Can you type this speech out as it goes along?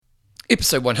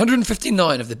episode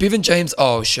 159 of the Bevan James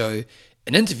Eyles Show,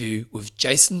 an interview with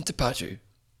Jase Te Patu.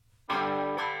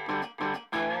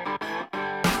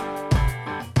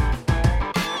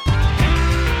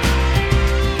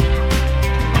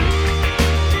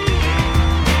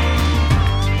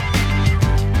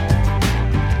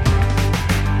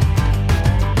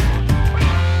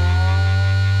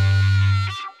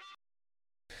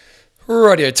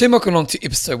 Rightio, team, welcome along to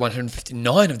episode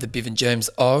 159 of the Bevan James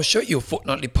Eyles Show, your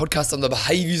fortnightly podcast on the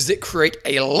behaviours that create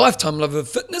a lifetime love of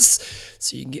fitness,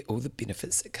 so you can get all the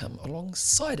benefits that come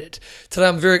alongside it. Today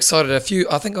I'm very excited. I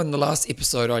think on the last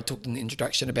episode I talked in the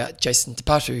introduction about Jase Te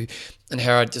Patu and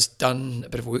how I'd just done a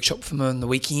bit of a workshop for him on the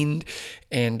weekend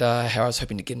and how I was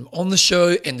hoping to get him on the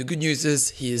show, and the good news is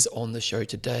he is on the show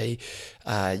today.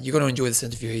 You're going to enjoy this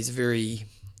interview. He's a very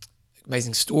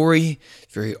amazing story,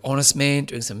 very honest man,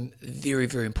 doing some very,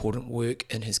 very important work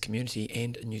in his community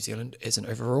and in New Zealand as an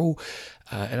overall.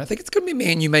 And I think it's going to be a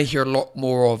man you may hear a lot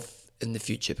more of in the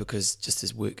future because just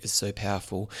his work is so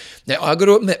powerful. Now, I've got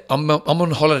to admit, I'm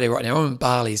on holiday right now. I'm in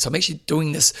Bali, so I'm actually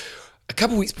doing this a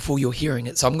couple of weeks before you're hearing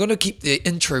it. So I'm going to keep the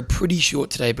intro pretty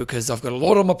short today because I've got a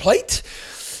lot on my plate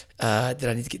that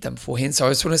I need to get done beforehand. So I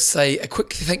just want to say a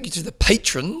quick thank you to the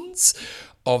patrons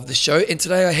of the show, and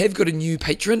today I have got a new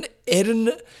patron, Eden.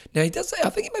 Now he does say,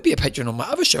 I think he may be a patron on my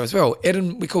other show as well.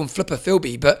 Eden, we call him Flipper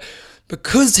Philby, but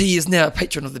because he is now a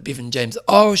patron of the Bevan James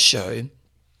Eyles Show,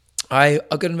 I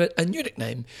got him a new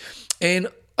nickname. And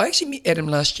I actually met Adam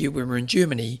last year when we were in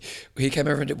Germany, where he came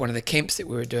over and did one of the camps that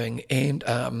we were doing, and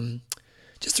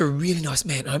just a really nice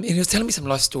man. And he was telling me some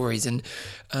life stories, and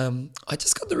I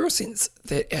just got the real sense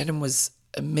that Adam was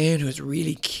a man who was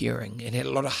really caring and had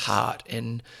a lot of heart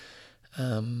and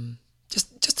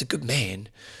just a good man,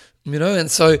 you know.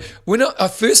 And so when I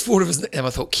first thought of his nickname, I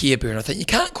thought Care Bear, and I thought you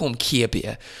can't call him Care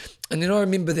Bear. And then I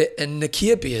remember that in the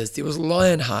Care Bears there was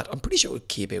Lionheart. I'm pretty sure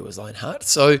Care Bear was Lionheart.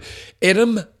 So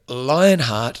Adam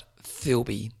Lionheart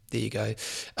Philby. There you go.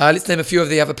 Let's name a few of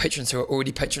the other patrons who are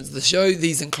already patrons of the show.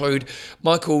 These include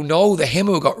Michael Knoll, the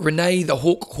Hammer. We've got Renee, the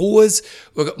Hawk Hawes.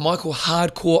 We've got Michael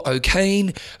Hardcore O'Kane.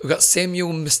 We've got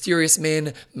Samuel Mysterious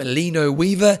Man Melino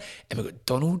Weaver. And we've got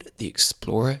Donald the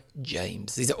Explorer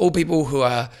James. These are all people who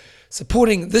are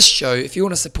supporting this show. If you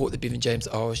want to support the Bevan James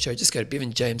Eyles Show, just go to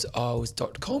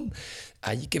bevanjameseyles.com.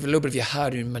 You give a little bit of your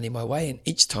hard-earned money my way, and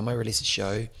each time I release a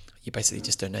show, you basically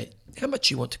just donate how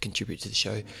much you want to contribute to the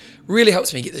show. Really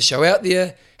helps me get the show out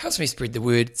there, helps me spread the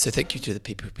word. So thank you to the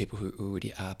people who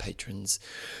already are patrons.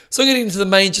 So I'm getting into the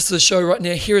main gist of the show right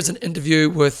now. Here is an interview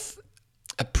with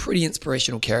a pretty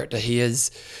inspirational character. He is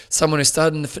someone who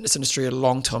started in the fitness industry a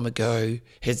long time ago,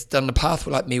 has done the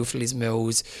pathway like me with Les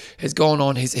Mills, has gone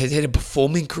on, has had a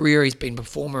performing career. He's been a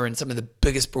performer in some of the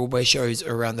biggest Broadway shows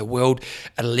around the world,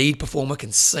 a lead performer,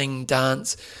 can sing,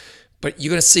 dance. But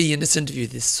you're going to see in this interview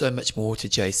there's so much more to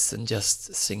Jase than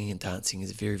just singing and dancing.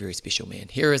 He's a very, very special man.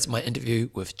 Here is my interview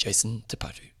with Jase Te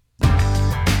Patu.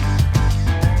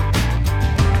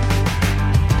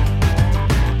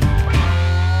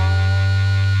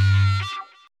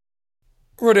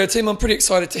 Righto, team, I'm pretty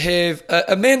excited to have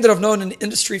a man that I've known in the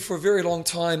industry for a very long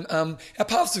time. Our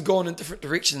paths have gone in different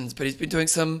directions, but he's been doing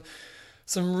some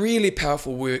really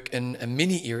powerful work in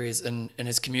many areas in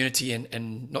his community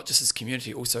and not just his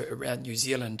community, also around New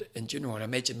Zealand in general. And I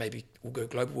imagine maybe we'll go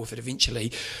global with it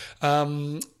eventually.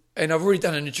 And I've already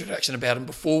done an introduction about him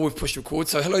before we've pushed record.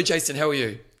 So hello, Jason, how are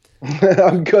you?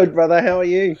 I'm good, brother. How are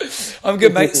you? I'm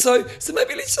good, mate. So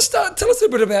maybe let's just start. Tell us a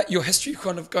bit about your history,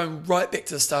 kind of going right back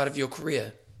to the start of your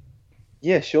career.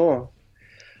 Yeah, sure.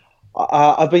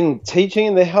 I've been teaching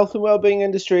in the health and wellbeing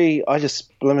industry. I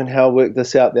just blimmin' hell worked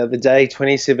this out the other day,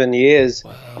 27 years.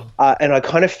 Wow. And I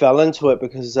kind of fell into it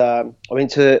because I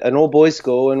went to an all-boys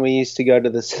school and we used to go to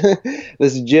this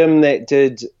this gym that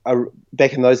did,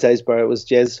 back in those days, bro, it was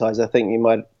jazzercise. I think you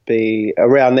might be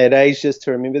around that age just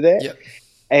to remember that. Yep.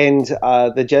 And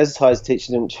the jazzercise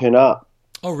teacher didn't turn up.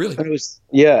 Oh, really? And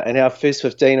and our first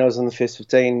 15, I was in the first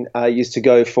 15, used to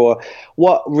go for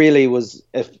what really was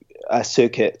a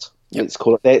circuit. Yep. Let's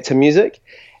call it that, to music.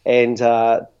 And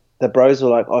the bros were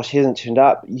like, oh, she hasn't turned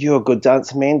up. You're a good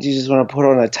dancer, man. Do you just want to put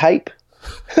on a tape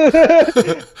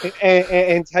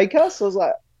and take us? I was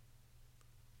like,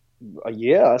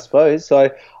 yeah, I suppose.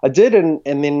 So I did, and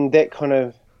then that kind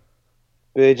of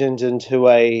burgeoned into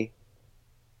a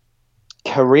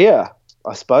career,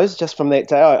 I suppose. Just from that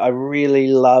day, I really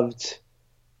loved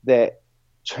that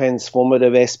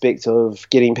transformative aspect of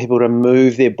getting people to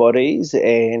move their bodies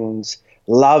and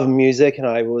love music, and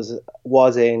I was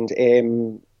and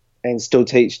am and still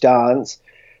teach dance.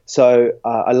 So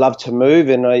I love to move,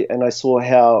 and I saw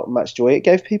how much joy it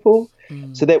gave people.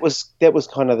 So that was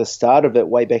kind of the start of it,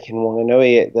 way back in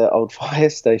Wanganui at the old fire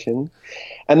station.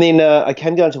 And then I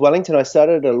came down to Wellington. I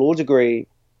started a law degree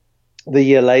the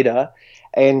year later,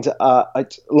 and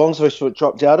long story short,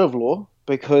 dropped out of law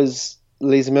because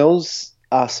Les Mills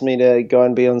asked me to go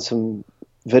and be on some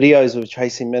videos with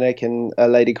Tracy Minnick and a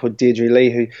lady called Deirdre Lee,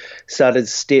 who started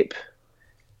Step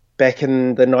back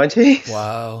in the 90s.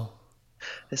 Wow.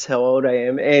 That's how old I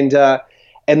am. And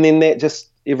then that just,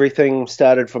 everything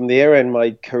started from there, and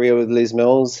my career with Les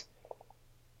Mills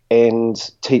and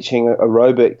teaching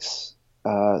aerobics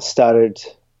started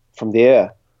from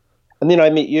there. And then I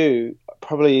met you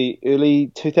probably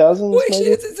early 2000s. Well, actually,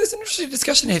 maybe? there's an interesting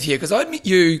discussion to have here, because I met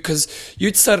you because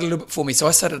you'd started a little bit before me. So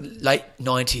I started late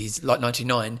 90s, like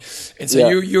 99. And so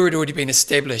you had already been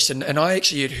established. And I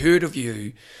actually had heard of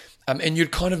you, and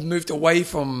you'd kind of moved away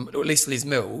from, or at least Les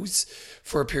Mills,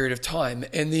 for a period of time.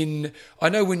 And then I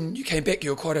know when you came back,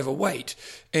 you were quite overweight.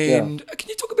 And can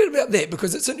you talk a bit about that?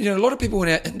 Because it's, a lot of people in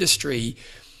our industry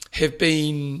have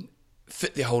been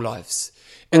fit their whole lives.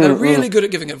 And they're really good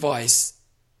at giving advice,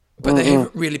 but they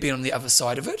haven't really been on the other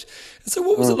side of it. And so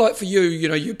what was it like for you?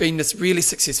 You've been this really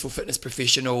successful fitness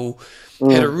professional,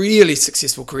 had a really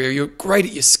successful career, you're great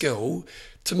at your skill,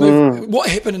 to move. What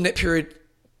happened in that period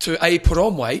to put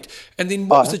on weight, and then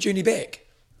what was the journey back?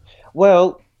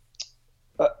 Well,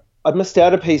 I missed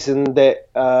out a piece in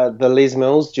that the Les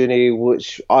Mills journey,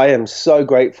 which I am so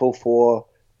grateful for.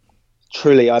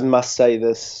 Truly, I must say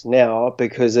this now,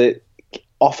 because it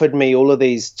offered me all of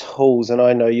these tools, and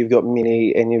I know you've got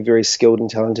many, and you're very skilled and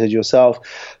talented yourself,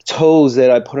 tools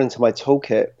that I put into my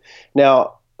toolkit.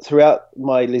 Now, throughout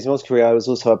my Les Mills career, I was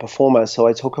also a performer, so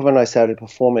I took off and I started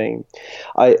performing.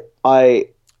 I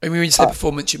mean, when you say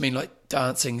performance, you mean like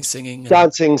dancing, singing?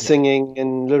 Singing,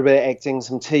 and a little bit of acting,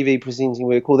 some TV presenting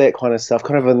work, all that kind of stuff,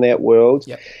 kind of in that world.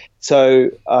 Yep. So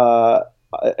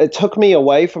it took me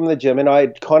away from the gym, and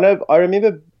I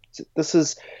remember this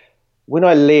is when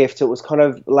I left, it was kind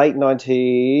of late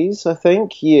 90s, I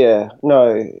think.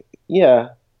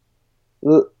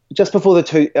 Just before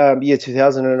the year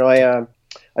 2000, and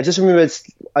I just remember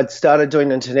I'd started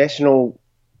doing international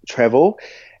travel,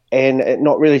 and it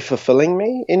not really fulfilling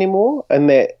me anymore, and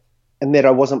that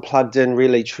I wasn't plugged in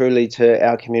really truly to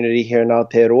our community here in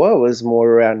Aotearoa. It was more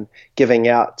around giving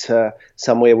out to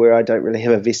somewhere where I don't really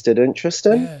have a vested interest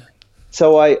in. Yeah.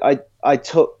 So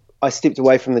I stepped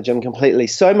away from the gym completely,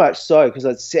 so much so because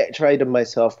I'd saturated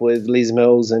myself with Les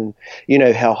Mills, and you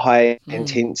know how high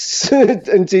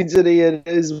intensity it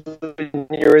is when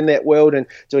you're in that world and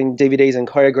doing DVDs and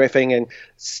choreographing and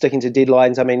sticking to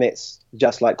deadlines. I mean, that's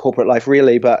just like corporate life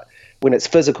really, but when it's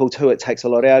physical too, it takes a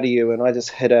lot out of you, and I just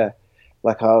hit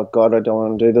oh God, I don't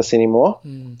want to do this anymore.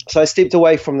 So I stepped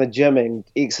away from the gym and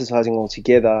exercising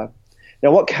altogether.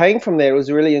 Now what came from there was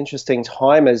a really interesting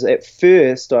time. Is at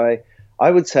first I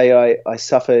would say I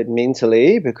suffered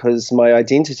mentally because my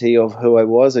identity of who I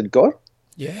was had gone.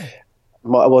 Yeah.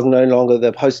 I was no longer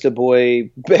the poster boy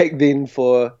back then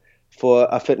for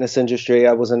a fitness industry.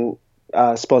 I wasn't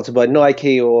sponsored by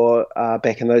Nike or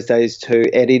back in those days to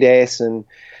Adidas,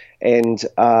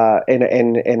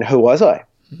 and who was I?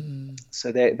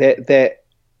 So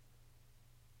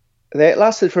that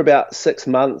lasted for about 6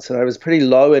 months, and I was pretty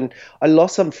low, and I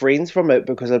lost some friends from it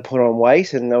because I put on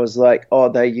weight, and I was like, oh,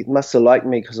 they must have liked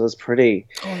me because I was pretty.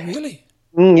 Oh, really?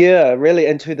 Yeah, really.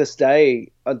 And to this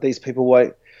day, these people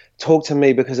won't talk to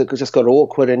me because it just got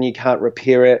awkward and you can't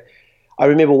repair it. I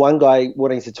remember one guy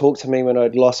wanting to talk to me when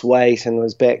I'd lost weight and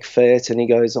was back fit, and he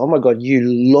goes, oh my God, you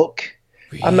look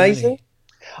amazing.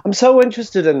 I'm so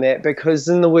interested in that because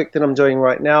in the work that I'm doing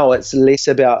right now, it's less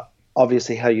about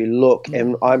obviously how you look,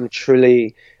 and I'm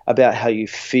truly about how you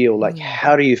feel. Like,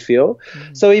 how do you feel?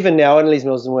 So even now in Les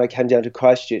Mills, when I came down to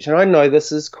Christchurch, and I know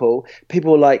this is cool,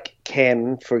 people like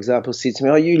Cam, for example, said to me,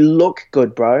 oh, you look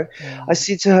good, bro. I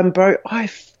said to him, bro, I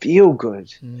feel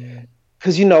good.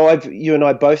 Because, you and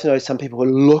I both know some people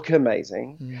who look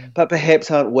amazing, but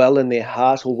perhaps aren't well in their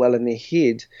heart or well in their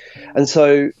head. And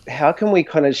so how can we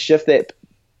kind of shift that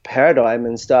paradigm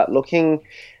and start looking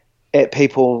at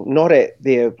people not at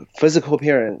their physical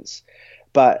appearance,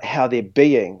 but how they're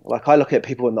being? Like, I look at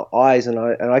people in the eyes, and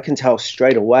I can tell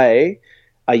straight away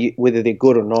whether they're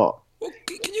good or not. Well,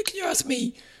 can you ask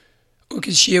me, or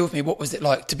can you share with me, what was it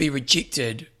like to be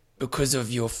rejected because of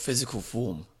your physical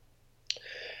form?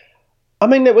 I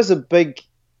mean, that was a big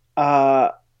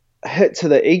hit to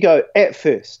the ego at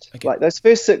first. Okay. Like, those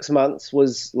first 6 months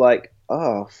was like,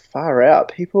 oh, far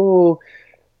out. People,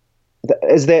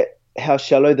 is that how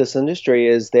shallow this industry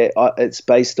is, that it's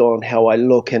based on how I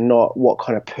look and not what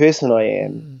kind of person I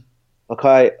am.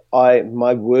 Like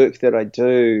my work that I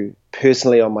do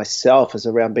personally on myself is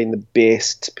around being the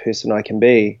best person I can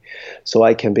be, so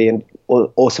I can be an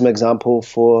awesome example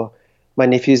for my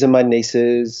nephews and my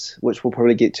nieces, which we'll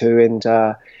probably get to,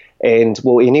 and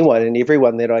well, anyone and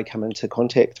everyone that I come into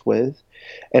contact with,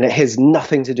 and it has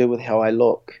nothing to do with how I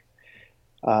look.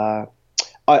 I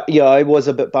was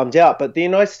a bit bummed out, but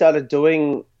then I started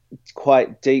doing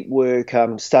quite deep work,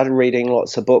 started reading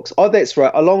lots of books. Oh, that's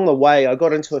right. Along the way, I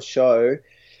got into a show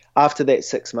after that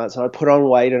 6 months, and I put on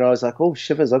weight, and I was like, oh,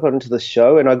 shivers, I got into the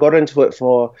show, and I got into it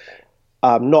for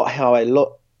not how I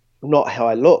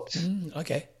looked,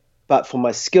 Okay. but for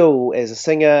my skill as a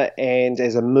singer and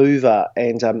as a mover.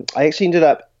 And I actually ended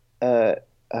up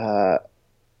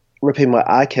ripping my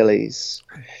Achilles.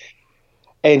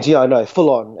 And yeah, I know, full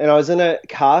on. And I was in a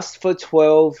cast for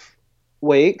 12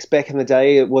 weeks. Back in the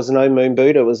day, it was no moon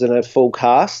boot. It was in a full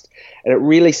cast. And it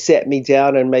really sat me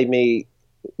down and made me,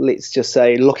 let's just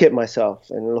say, look at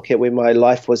myself and look at where my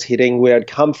life was heading, where I'd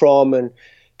come from, and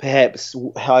perhaps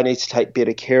how I need to take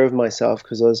better care of myself,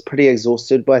 because I was pretty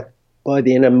exhausted by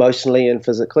then, emotionally and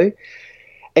physically.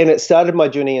 And it started my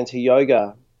journey into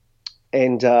yoga.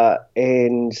 And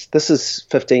this is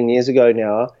 15 years ago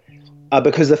now.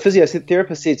 Because the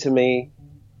physiotherapist said to me,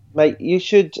 mate, you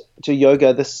should do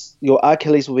yoga. Your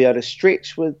Achilles will be able to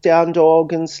stretch with down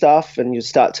dog and stuff, and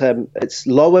it's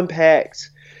low impact,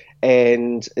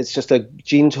 and it's just a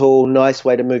gentle, nice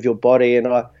way to move your body. And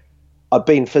I've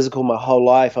been physical my whole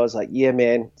life. I was like, yeah,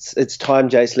 man, it's time,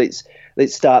 Jase. Let's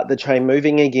start the train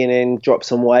moving again and drop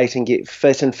some weight and get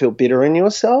fit and feel better in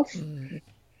yourself.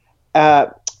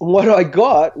 What I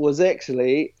got was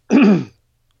actually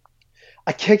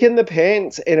a kick in the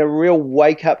pants and a real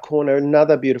wake-up call in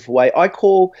another beautiful way. I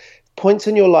call points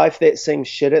in your life that seem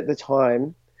shit at the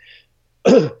time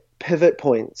pivot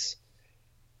points.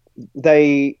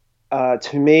 They, to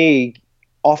me,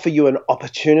 offer you an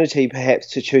opportunity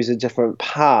perhaps to choose a different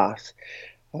path.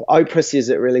 Oprah says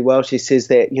it really well. She says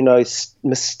that,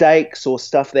 mistakes or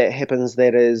stuff that happens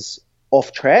that is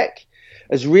off track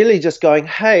is really just going,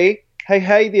 hey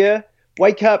there,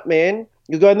 wake up, man.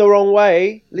 You're going the wrong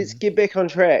way. Let's get back on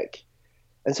track.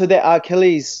 And so that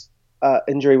Achilles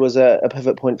injury was a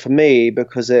pivot point for me,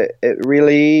 because it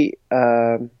really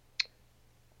shone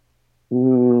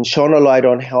a light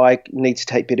on how I need to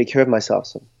take better care of myself.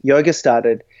 So yoga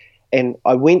started, and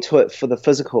I went to it for the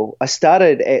physical. I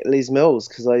started at Les Mills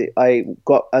because I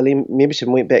got a membership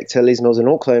and went back to Les Mills in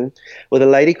Auckland with a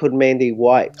lady called Mandy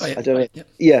White. Oh, yeah. I don't know.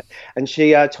 Yeah. And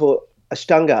she taught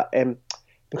Ashtanga. And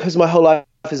because my whole life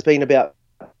has been about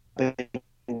I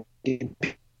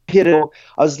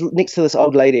was next to this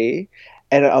old lady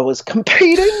and I was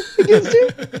competing against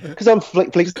her because I'm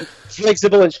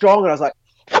flexible and strong, and I was like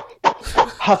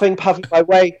puffing my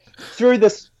way through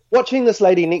this, watching this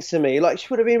lady next to me, like she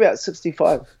would have been about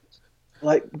 65,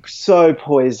 like so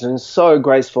poised and so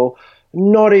graceful,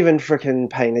 not even freaking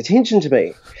paying attention to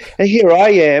me. And here I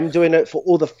am doing it for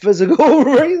all the physical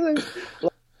reasons,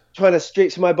 like trying to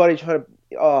stretch my body,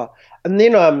 and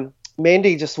then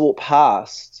Mandy just walked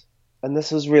past, and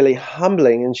this was really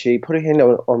humbling, and she put her hand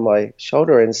on my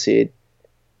shoulder and said,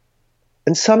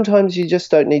 and sometimes you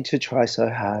just don't need to try so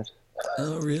hard.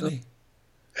 Oh, really?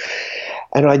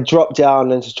 And I dropped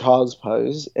down into child's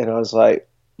pose, and I was like,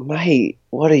 mate,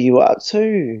 what are you up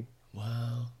to?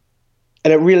 Wow.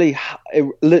 And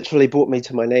it literally brought me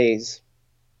to my knees.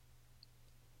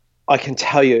 I can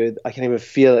tell you, I can even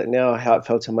feel it now, how it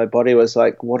felt in my body. It was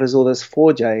like, what is all this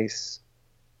for, Jase?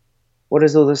 What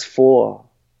is all this for?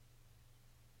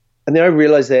 And then I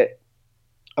realized that,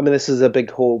 this is a big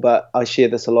call, but I share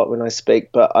this a lot when I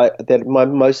speak, but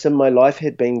most of my life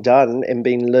had been done and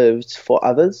been lived for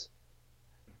others.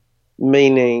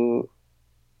 Meaning,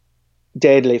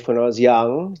 Dad left when I was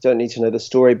young. Don't need to know the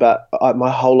story, but my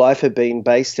whole life had been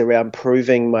based around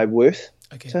proving my worth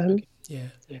to him. Yeah.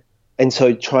 And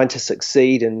so trying to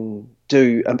succeed and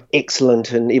do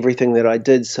excellent in everything that I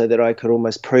did so that I could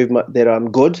almost prove that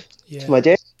I'm good to my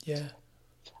dad. Yeah.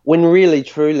 When really,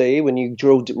 truly, when you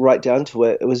drilled right down to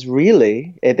it, it was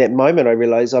really, at that moment I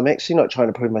realized I'm actually not trying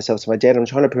to prove myself to my dad. I'm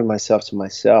trying to prove myself to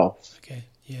myself. Okay,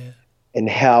 yeah. And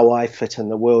how I fit in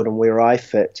the world and where I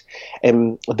fit.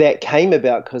 And that came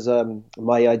about because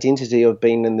my identity of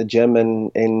being in the gym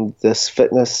and this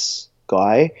fitness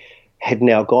guy had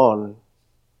now gone.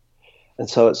 And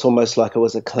so it's almost like it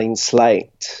was a clean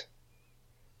slate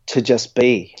to just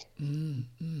be.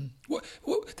 Well,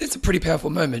 that's a pretty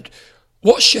powerful moment.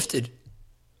 What shifted?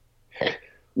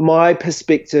 My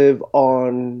perspective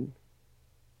on,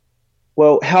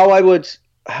 how I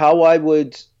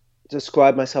would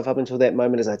describe myself up until that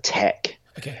moment as a tech.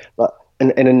 Okay. But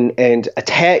and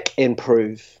attack and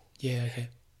prove. Yeah, okay.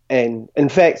 And in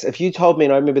fact, if you told me,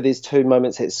 and I remember there's 2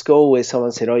 moments at school where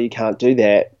someone said, "Oh, you can't do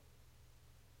that,"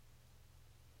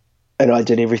 and I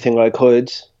did everything I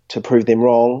could to prove them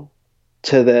wrong,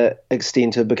 to the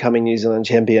extent of becoming New Zealand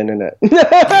champion in it.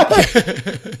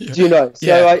 Yeah. Do you know?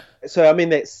 Yeah. So I mean,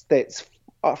 that's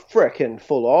frickin'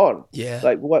 full on. Yeah.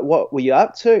 Like, what were you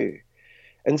up to?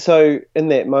 And so in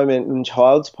that moment in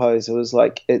child's pose, it was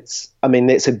like, that's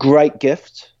a great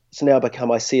gift. It's now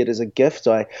become, I see it as a gift.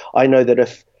 I know that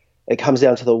if it comes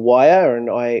down to the wire,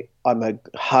 and I'm a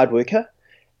hard worker,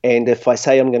 and if I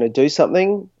say I'm going to do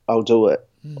something, I'll do it.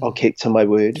 I'll keep to my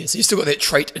word. Yeah, so you still got that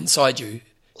trait inside you.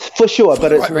 For sure, For but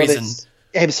the it's right not reason.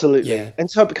 absolutely. Yeah.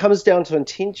 And so it comes down to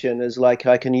intention, is like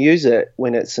I can use it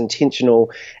when it's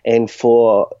intentional and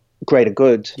for greater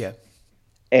good. Yeah.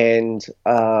 And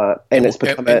it's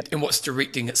become and what's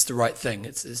directing it's the right thing.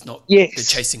 It's not Yes. the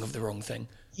chasing of the wrong thing.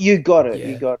 You got it. Yeah.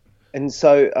 You got it. And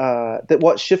so that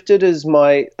what shifted is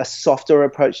a softer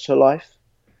approach to life.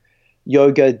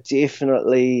 Yoga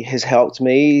definitely has helped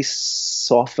me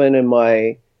soften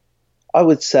in I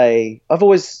would say, I've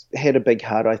always had a big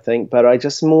heart, I think, but I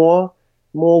just more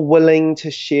willing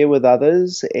to share with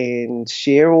others and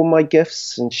share all my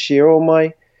gifts and share all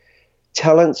my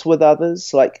talents with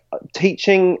others. Like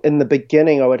teaching in the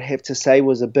beginning, I would have to say,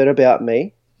 was a bit about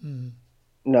me.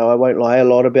 No, I won't lie, a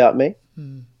lot about me.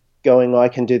 Going, I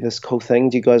can do this cool thing.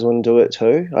 Do you guys want to do it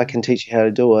too? I can teach you how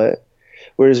to do it.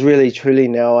 Whereas really, truly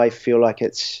now I feel like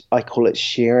I call it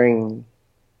sharing,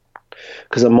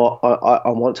 because I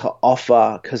want to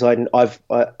offer, because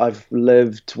I've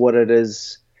lived what it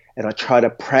is, and I try to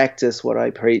practice what I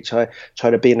preach. I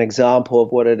try to be an example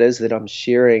of what it is that I'm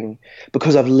sharing,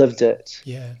 because I've lived it.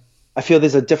 Yeah. I feel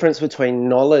there's a difference between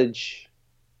knowledge.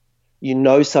 You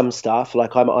know some stuff,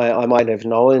 like I might have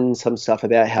known some stuff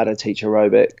about how to teach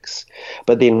aerobics,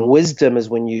 but then wisdom is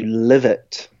when you live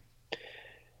it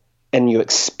and you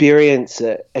experience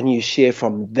it and you share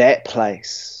from that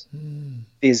place.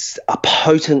 There's a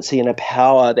potency and a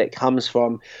power that comes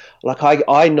from, like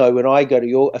I know when I go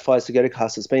to if I was to go to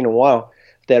class, it's been a while,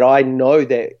 that I know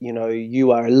that,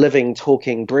 you are a living,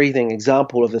 talking, breathing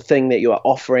example of the thing that you are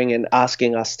offering and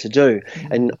asking us to do.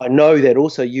 And I know that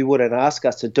also you wouldn't ask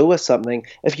us to do something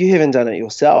if you haven't done it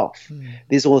yourself.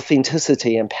 There's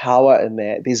authenticity and power in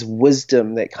that. There's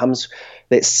wisdom that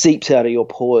seeps out of your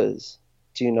pores.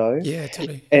 Do you know? Yeah,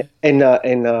 totally.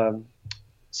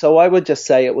 So I would just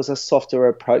say it was a softer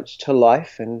approach to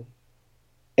life,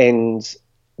 and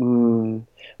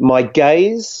my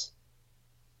gaze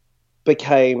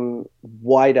became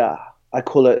wider. I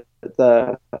call it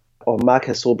Aubrey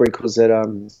Marcus calls it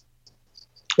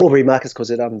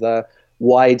the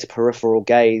wide peripheral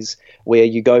gaze, where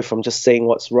you go from just seeing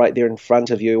what's right there in front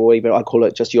of you, or even I call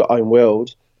it just your own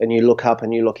world, and you look up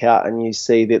and you look out and you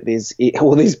see that there's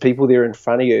all these people there in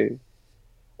front of you.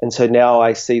 And so now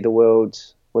I see the world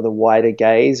with a wider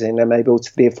gaze, and I'm able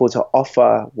to therefore to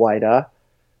offer wider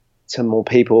to more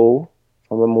people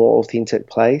from a more authentic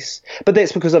place. But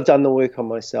that's because I've done the work on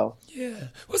myself. Yeah.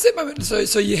 What's that moment?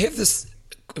 So you have this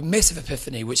massive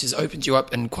epiphany, which has opened you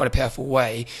up in quite a powerful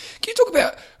way. Can you talk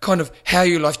about kind of how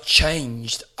your life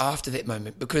changed after that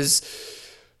moment? Because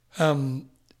in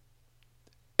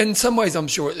some ways, I'm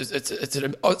sure it's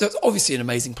obviously an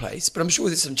amazing place, but I'm sure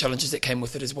there's some challenges that came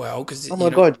with it as well. Oh my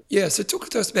God. Yeah, so talk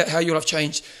to us about how your life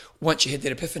changed once you had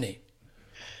that epiphany.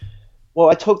 Well,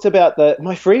 I talked about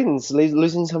my friends,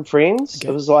 losing some friends. Okay.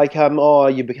 It was like,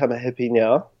 you become a hippie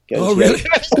now. Oh, really?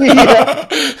 Yeah.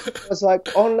 I was like,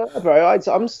 oh no, bro,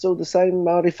 I'm still the same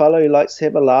Māori fellow who likes to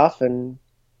have a laugh. And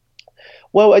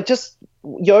well,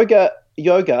 yoga,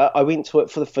 I went to it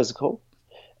for the physical,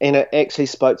 and it actually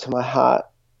spoke to my heart,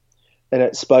 and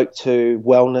it spoke to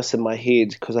wellness in my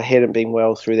head, because I hadn't been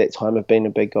well through that time of being a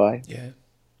big guy. Yeah.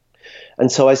 And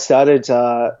so I started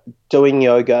doing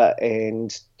yoga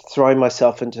and throwing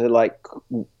myself into like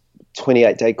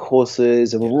 28-day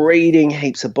courses and reading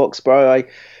heaps of books, bro.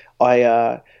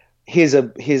 Here's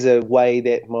a way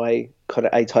that my kind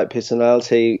of A-type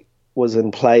personality was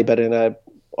in play, but in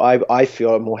I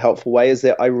feel a more helpful way, is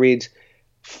that I read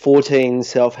 14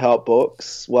 self-help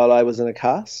books while I was in a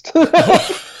cast.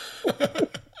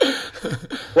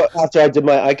 After I did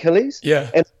my Achilles.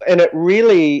 Yeah. And it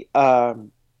really,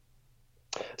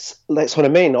 that's what I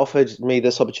mean, offered me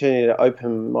this opportunity to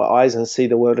open my eyes and see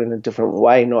the world in a different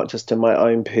way, not just in my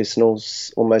own personal,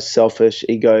 almost selfish,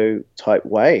 ego type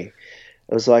way.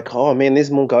 It was like, oh man,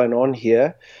 there's more going on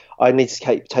here. I need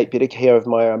to take better care of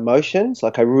my emotions.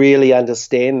 Like, I really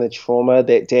understand the trauma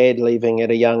that Dad leaving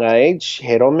at a young age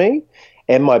had on me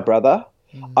and my brother.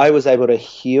 I was able to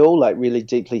heal, like really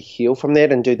deeply heal from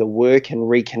that and do the work and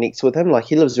reconnect with him. Like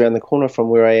he lives around the corner from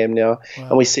where I am now,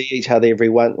 and we see each other every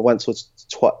once or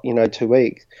 2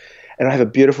 weeks. And I have a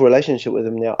beautiful relationship with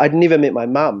him now. I'd never met my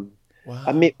mum.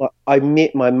 Wow. I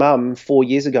met my mum 4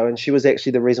 years ago, and she was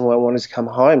actually the reason why I wanted to come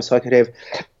home, so I could have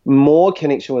more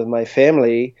connection with my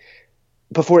family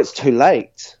before it's too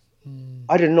late.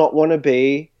 I did not want to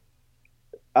be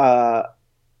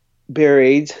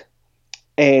buried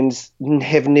and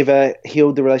have never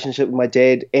healed the relationship with my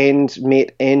dad and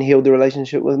met and healed the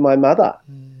relationship with my mother.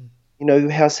 You know,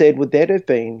 how sad would that have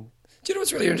been? Do you know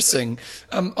what's really interesting?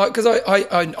 Because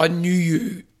I knew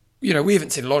you. You know, we haven't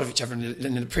seen a lot of each other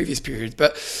in the previous period,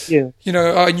 but, you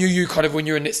know, I knew you kind of when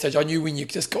you were in that stage. I knew when you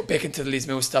just got back into the Les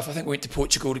Mills stuff. I think we went to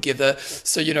Portugal together.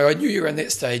 So, you know, I knew you were in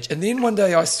that stage. And then one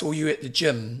day I saw you at the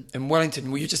gym in Wellington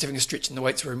where you were just having a stretch in the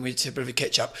weights room. We just had a bit of a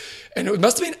catch up. And it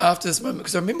must have been after this moment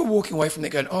because I remember walking away from that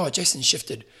going, oh, Jason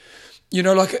shifted. You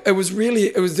know, like there was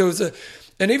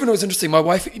and even it was interesting. My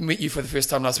wife met you for the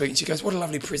first time last week, and she goes, "What a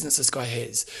lovely presence this guy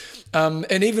has." As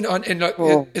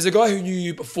a guy who knew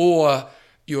you before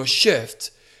your shift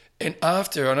and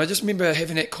after, and I just remember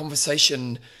having that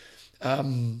conversation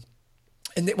in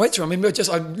that weight room. I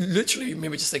literally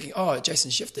remember just thinking, "Oh, Jason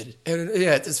shifted." And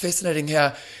it's fascinating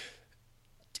how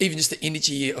even just the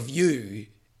energy of you,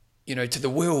 you know, to the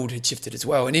world had shifted as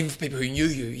well, and even for people who knew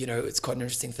you, you know, it's quite an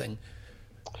interesting thing.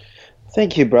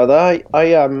 Thank you, brother.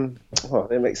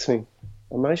 That makes me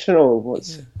emotional.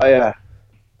 I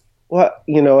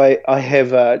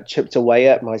have chipped away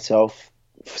at myself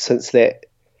since that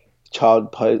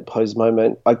child pose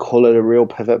moment. I call it a real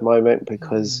pivot moment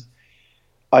because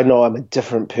I know I'm a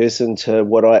different person to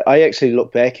what I actually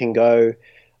look back and go,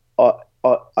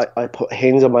 I put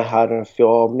hands on my heart and I feel,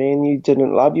 oh man, you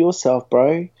didn't love yourself,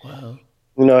 bro. Wow.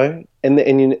 You know,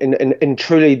 and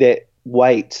truly that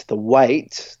the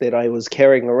weight that I was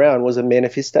carrying around was a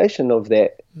manifestation of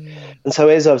that. And so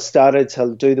as I've started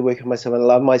to do the work of myself and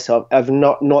love myself, I've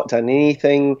not done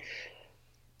anything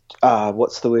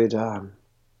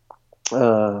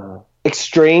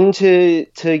extreme to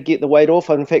get the weight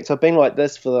off. In fact, I've been like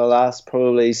this for the last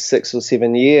probably 6 or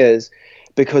 7 years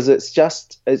because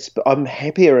I'm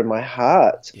happier in my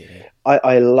heart.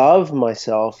 I love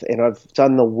myself, and I've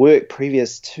done the work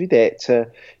previous to that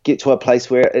to get to a place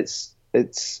where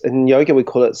it's in yoga we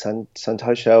call it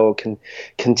santosha or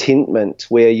contentment,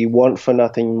 where you want for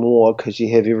nothing more because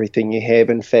you have everything you have.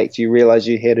 In fact, you realize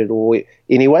you had it all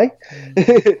anyway.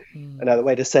 Another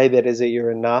way to say that is that you're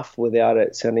enough without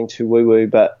it sounding too woo-woo.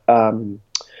 But I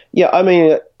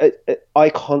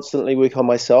constantly work on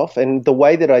myself, and the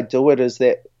way that I do it is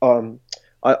that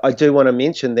I do want to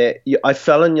mention that I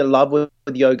fell in love with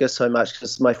yoga so much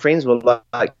because my friends were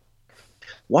like,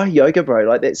 why yoga, bro?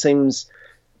 Like that seems,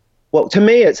 well, to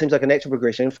me it seems like a natural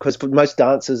progression because for most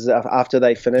dancers after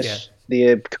they finish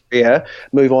their career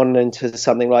move on into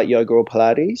something like yoga or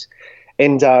Pilates.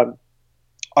 And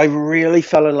I really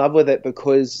fell in love with it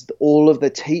because all of the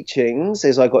teachings,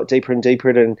 as I got deeper and deeper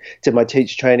and did my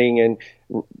teacher training and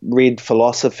read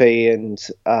philosophy and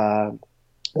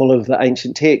all of the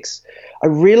ancient texts, I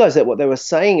realized that what they were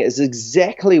saying is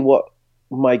exactly what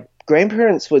my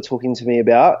grandparents were talking to me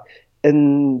about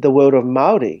in the world of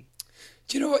Māori.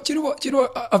 Do you know what?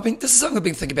 This is something I've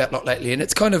been thinking about a lot lately, and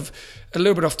it's kind of a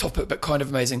little bit off topic, but kind of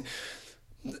amazing.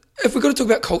 If we've got to talk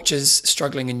about cultures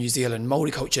struggling in New Zealand,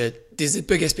 Māori culture, there's a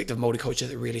big aspect of Māori culture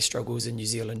that really struggles in New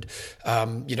Zealand.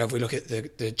 If we look at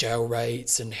the jail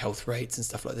rates and health rates and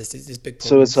stuff like this, there's big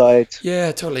problems. Suicide.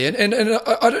 Yeah, totally. And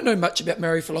I don't know much about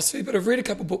Maori philosophy, but I've read a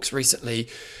couple of books recently,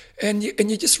 and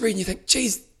you just read and you think,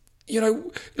 geez, we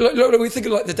think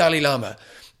of like the Dalai Lama,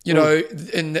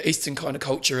 in the Eastern kind of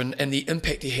culture and the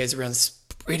impact he has around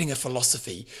spreading a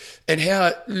philosophy, and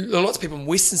how lots of people in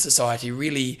Western society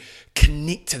really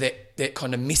connect to that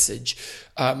kind of message,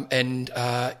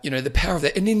 the power of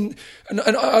that. And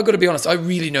I've got to be honest, I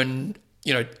really know,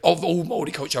 of all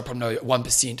Māori culture, I probably know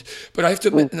 1%, but I have to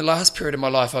admit, in the last period of my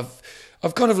life,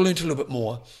 I've kind of learned a little bit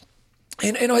more,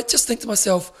 and I just think to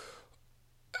myself,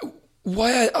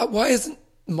 why isn't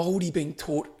Māori being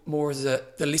taught more as the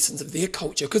lessons of their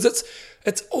culture? Because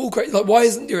it's all great. Like, why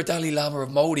isn't there a Dalai Lama of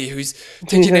Māori who's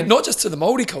teaching it not just to the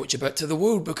Māori culture but to the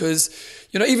world? Because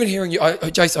even hearing you, I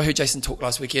heard Jason talk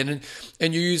last weekend,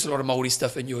 and you use a lot of Māori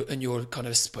stuff in your kind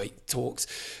of speak talks,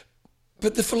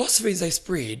 but the philosophies they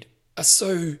spread are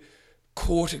so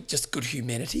core to just good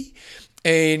humanity.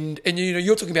 And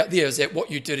you're talking about there is that what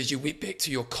you did is you went back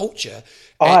to your culture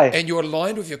and you're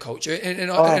aligned with your culture. And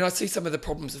I see some of the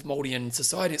problems of Māori in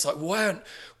society. It's like, why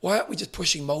aren't we just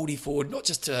pushing Māori forward, not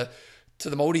just to to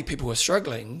the Māori people who are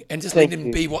struggling and just Thank let them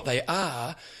you. be what they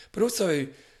are. But also,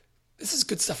 this is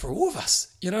good stuff for all of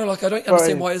us. You know, like I don't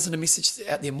understand why isn't a message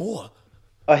out there more.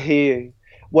 I hear you.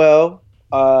 Well,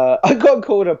 I got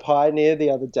called a pioneer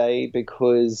the other day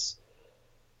because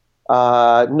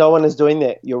no one is doing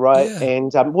that. You're right. Yeah.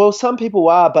 And well, some people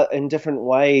are, but in different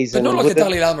ways. But and not like a within-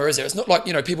 Dalai Lama, is there? It's not like,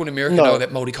 you know, people in America No. know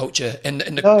about Māori culture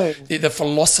and No. the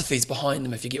philosophies behind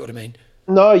them, if you get what I mean.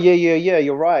 No, yeah.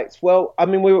 You're right. Well, I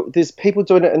mean, there's people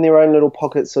doing it in their own little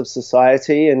pockets of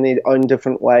society in their own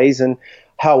different ways. And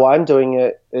how I'm doing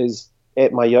it is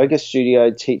at my yoga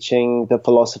studio, teaching the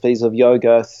philosophies of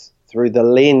yoga through the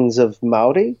lens of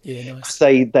Māori. Yeah, nice.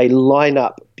 They line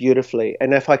up beautifully.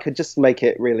 And if I could just make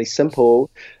it really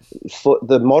simple, for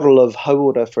the model of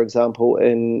hauora, for example,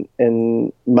 in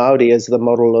Māori is the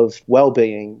model of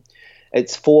well-being.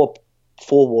 It's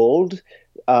four-walled.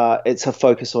 It's a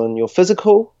focus on your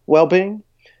physical well-being,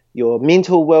 your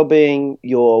mental well-being,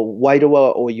 your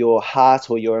wairua or your heart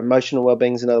or your emotional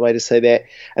well-being is another way to say that.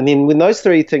 And then when those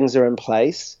three things are in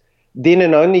place, then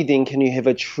and only then can you have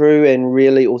a true and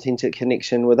really authentic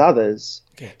connection with others.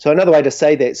 Okay. So another way to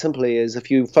say that simply is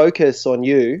if you focus on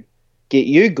you, get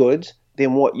you good,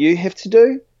 then what you have to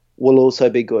do will also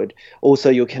be good. Also,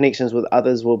 your connections with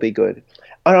others will be good.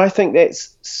 And I think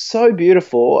that's so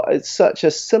beautiful. It's such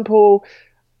a simple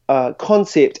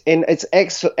concept, and it's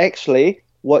actually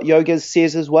what yoga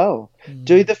says as well.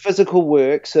 Do the physical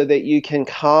work so that you can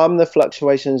calm the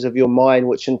fluctuations of your mind,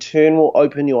 which in turn will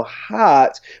open your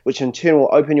heart, which in turn will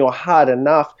open your heart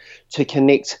enough to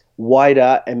connect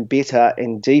wider and better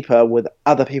and deeper with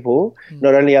other people,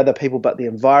 not only other people but the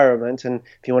environment. And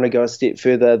if you want to go a step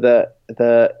further,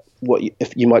 the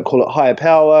if you might call it higher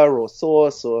power or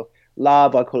source or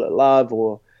love, I call it love,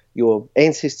 or your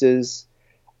ancestors.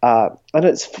 And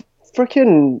it's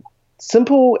freaking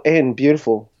simple and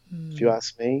beautiful, if you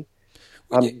ask me.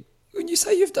 When you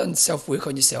say you've done self-work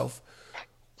on yourself,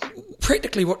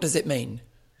 practically what does that mean?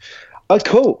 Oh,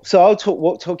 cool. So I'll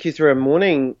talk you through a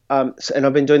morning, and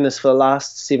I've been doing this for the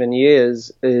last 7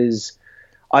 years, is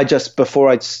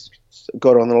before I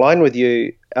got on the line with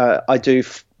you, I do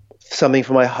something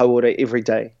for my hauora every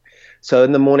day. So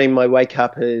in the morning, my wake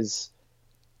up is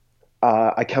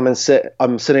I come and sit.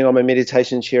 I'm sitting on my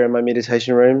meditation chair in my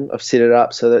meditation room. I've set it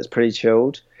up so that it's pretty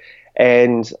chilled.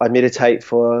 And I meditate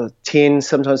for 10,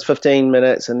 sometimes 15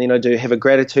 minutes, and then I do have a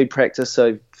gratitude practice.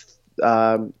 So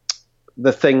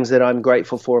the things that I'm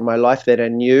grateful for in my life that are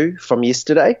new from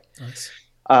yesterday. Nice.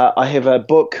 I have a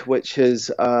book which is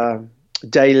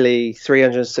daily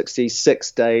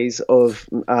 366 days of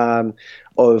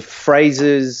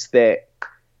phrases that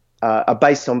are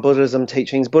based on Buddhism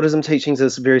teachings. Buddhism teachings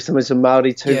is very similar to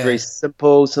Māori too, very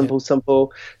simple.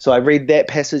 So I read that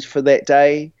passage for that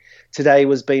day. Today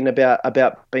was been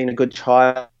about being a good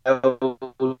child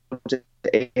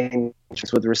and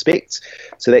with respect.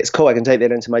 So that's cool. I can take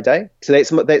that into my day. So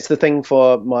that's the thing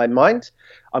for my mind.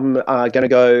 I'm going to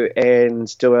go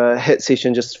and do a HIIT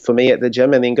session just for me at the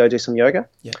gym, and then go do some yoga.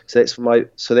 Yeah. So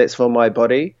that's for my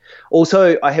body.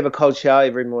 Also, I have a cold shower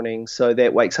every morning, so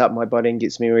that wakes up my body and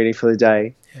gets me ready for the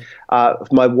day. Yeah.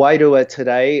 My wairua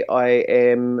today, I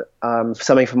am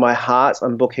something for my heart.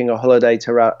 I'm booking a holiday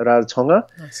to Rarotonga.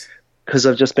 Nice. Because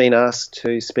I've just been asked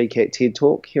to speak at TED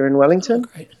Talk here in Wellington. Oh,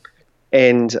 great.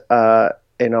 And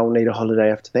I'll need a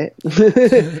holiday after that.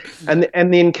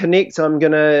 and then connect. I'm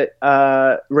gonna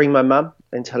ring my mum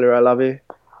and tell her I love her,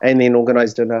 and then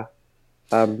organise dinner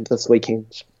this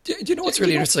weekend. Do you know what's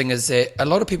really interesting is that a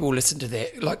lot of people listen to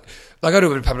that. Like I do a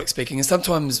bit of public speaking, and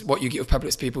sometimes what you get with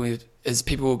public speaking is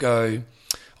people will go,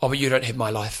 "Oh, but you don't have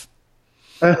my life."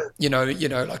 You know,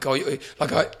 like I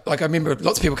remember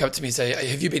lots of people come to me and say, hey,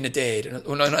 "Have you been a dad?"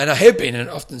 And I have been,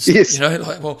 and often, yes.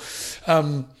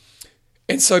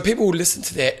 And so people will listen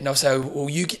to that and they'll say, "Well,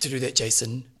 you get to do that,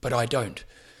 Jason, but I don't."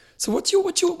 So what's your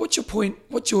point?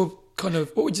 What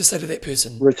would you say to that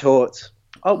person? Retort.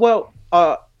 Oh well,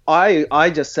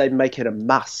 I just say make it a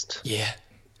must. Yeah.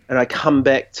 And I come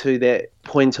back to that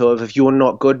point of if you're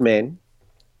not good, man.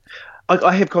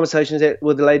 I have conversations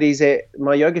with the ladies at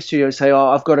my yoga studio say, "Oh,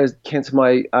 I've got to cancel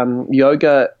my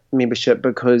yoga membership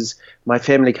because my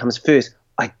family comes first."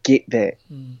 I get that.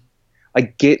 I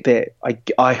get that.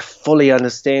 I fully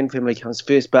understand family comes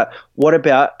first. But what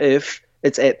about if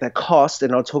it's at the cost,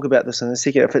 and I'll talk about this in a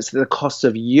second, if it's at the cost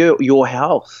of your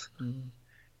health?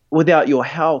 Without your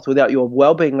health, without your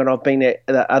well-being, and I've been at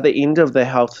the other end of the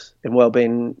health and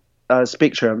well-being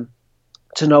spectrum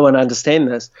to know and understand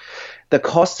this, the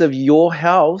cost of your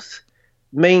health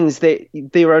means that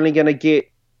they're only going to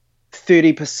get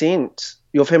 30%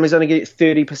 your family's only going to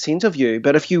get 30% of you.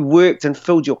 But if you worked and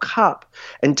filled your cup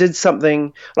and did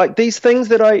something like these things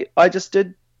that I just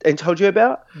did and told you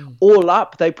about, all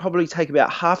up, they probably take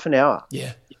about half an hour.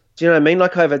 Yeah. Do you know what I mean?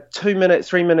 Like I have a 2-minute,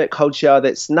 3-minute cold shower.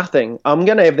 That's nothing. I'm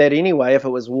going to have that anyway if it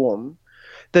was warm.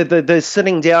 The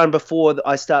sitting down before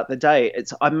I start the day,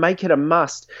 I make it a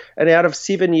must. And out of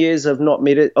 7 years of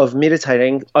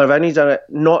meditating, I've only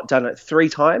not done it 3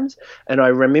 times, and I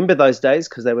remember those days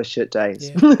because they were shit days.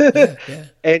 Yeah.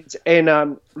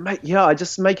 I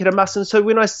just make it a must. And so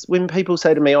when people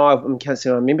say to me, "Oh, I'm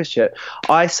cancelling my membership,"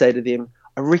 I say to them,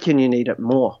 "I reckon you need it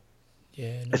more."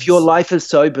 Yeah, nice. If your life is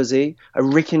so busy, I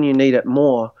reckon you need it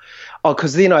more. Oh,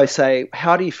 because then I say,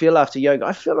 how do you feel after yoga?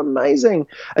 I feel amazing.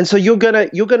 And so you're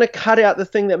gonna cut out the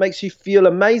thing that makes you feel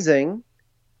amazing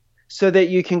so that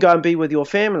you can go and be with your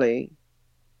family.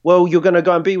 Well, you're going to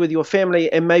go and be with your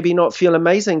family and maybe not feel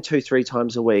amazing 2-3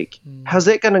 times a week. How's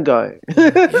that going to go?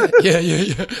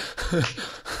 Yeah.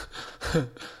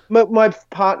 My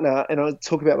partner, and I'll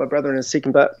talk about my brother in a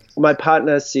second, but my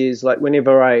partner says, like,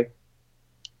 whenever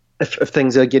if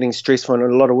things are getting stressful and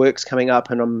a lot of work's coming up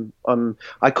and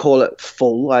I call it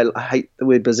full. I hate the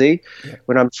word busy. Yeah.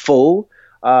 When I'm full,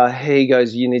 he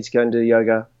goes, "You need to go and do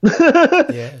yoga."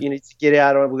 Yeah. You need to get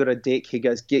out. We've got a deck. He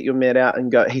goes, "Get your mat out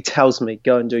and go." He tells me,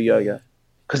 "Go and do yoga,"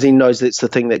 because he knows that's the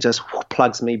thing that just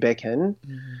plugs me back in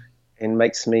and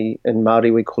makes me, in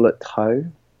Māori we call it tau.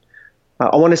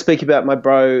 I want to speak about my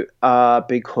bro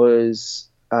because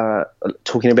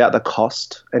talking about the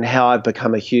cost and how I've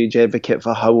become a huge advocate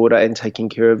for hauora and taking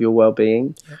care of your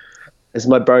well-being. Yep. As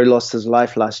my bro lost his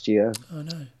life last year. Oh,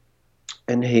 no.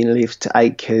 And he left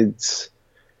 8 kids.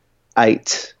 Wow.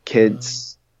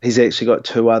 He's actually got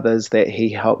 2 others that he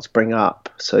helped bring up,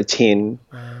 so 10.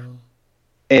 Wow.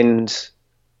 And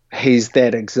he's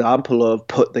that example of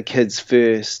put the kids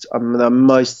first. I'm the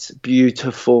most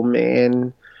beautiful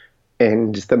man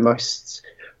and the most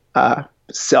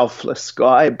selfless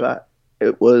guy, but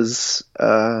it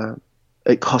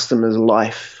cost him his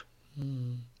life.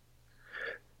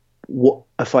 What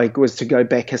if I was to go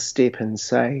back a step and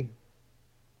say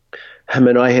him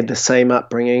and I had the same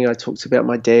upbringing? I talked about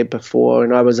my dad before,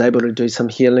 and I was able to do some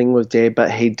healing with dad, but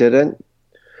he didn't.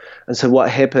 And so what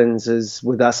happens is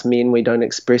with us men, we don't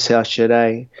express our shit,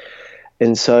 and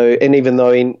even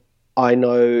though I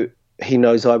know he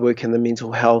knows I work in the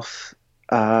mental health,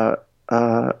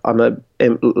 I'm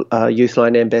a youth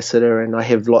line ambassador, and I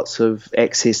have lots of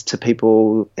access to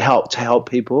people, to help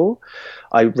people.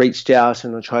 I reached out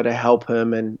and I tried to help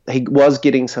him, and he was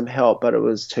getting some help, but it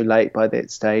was too late by that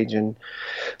stage. And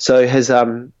so his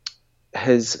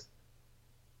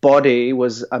body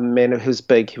was he was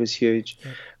big, he was huge,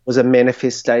 was a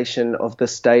manifestation of the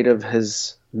state of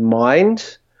his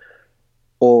mind,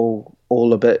 all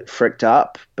a bit fricked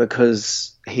up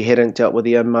because he hadn't dealt with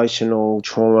the emotional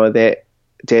trauma that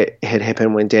had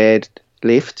happened when Dad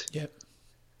left. Yep.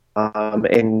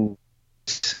 And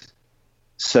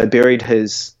so buried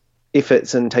his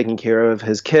efforts in taking care of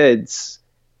his kids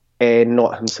and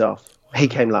not himself. Wow. He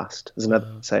came last, is another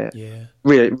way to say it. Yeah.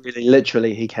 Really, really,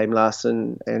 literally, he came last,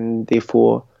 and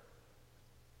therefore,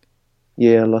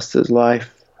 lost his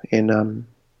life. And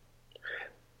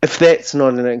if that's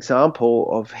not an example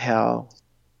of how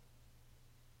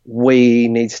we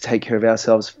need to take care of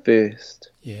ourselves first.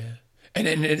 Yeah. And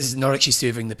it's not actually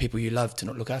serving the people you love to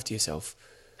not look after yourself.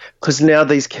 Because now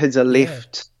these kids are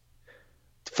left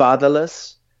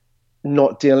fatherless,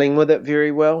 not dealing with it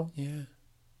very well. Yeah.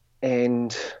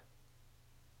 And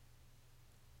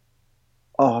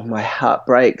my heart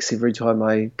breaks every time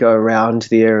I go around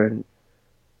there, and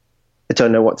I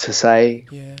don't know what to say.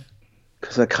 Yeah.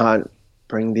 Because I can't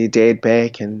bring their dad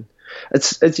back, and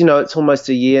it's almost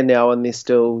a year now, and they're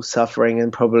still suffering,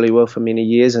 and probably will for many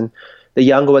years. And the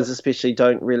younger ones especially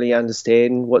don't really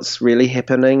understand what's really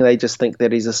happening. They just think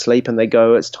that he's asleep, and they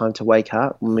go, "It's time to wake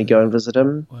up," when we go and visit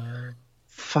him. Wow.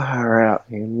 Far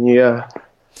out, man. Yeah.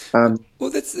 Well,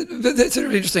 that's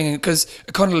really interesting, because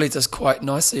it kind of leads us quite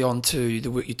nicely on to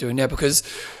the work you're doing now, because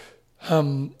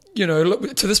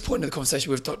look, to this point in the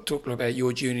conversation, we've talked about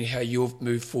your journey, how you've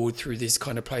moved forward through this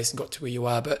kind of place and got to where you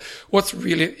are. But what's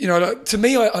really, to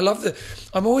me, I love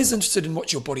I'm always interested in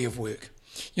what's your body of work,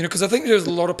 because I think there's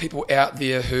a lot of people out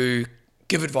there who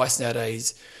give advice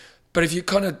nowadays, but if you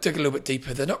kind of dig a little bit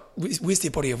deeper, they're not, where's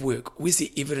their body of work? Where's the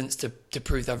evidence to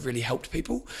prove they've really helped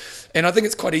people? And I think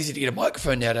it's quite easy to get a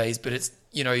microphone nowadays, but it's,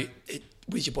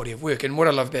 where's your body of work? And what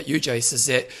I love about you, Jase, is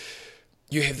that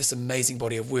you have this amazing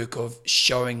body of work of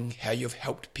showing how you've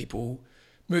helped people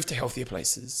move to healthier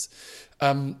places.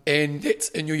 And that's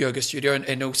in your yoga studio,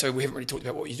 and also we haven't really talked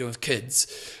about what you're doing with kids.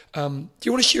 Do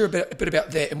you want to share a bit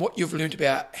about that and what you've learned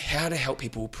about how to help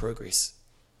people progress?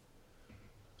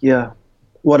 Yeah.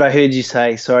 What I heard you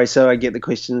say, sorry, so I get the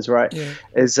questions right,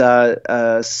 is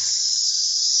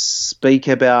speak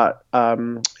about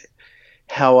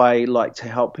how I like to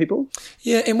help people.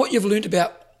 Yeah, and what you've learned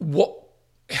about what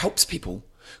helps people.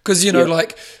 Because,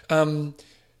 again,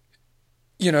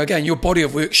 your body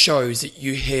of work shows that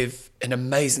you have an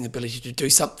amazing ability to do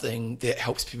something that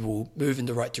helps people move in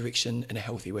the right direction in a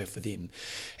healthy way for them.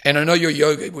 And I know your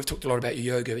yoga, we've talked a lot about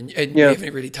your yoga, and you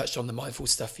haven't really touched on the mindful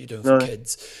stuff you're doing for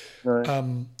kids.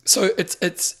 No. So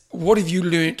it's what have you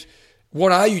learnt,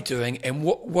 what are you doing, and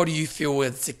what do you feel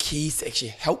is the keys to actually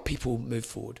help people move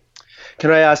forward? Can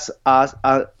I answer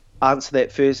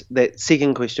that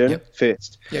second question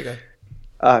first? Yeah, go.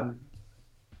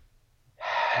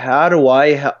 How do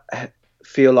I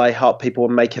feel I help people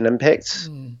make an impact?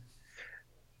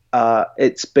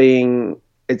 It's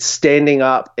standing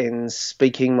up and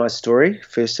speaking my story,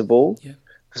 first of all,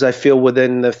 because I feel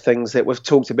within the things that we've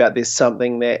talked about, there's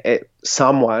something that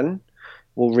someone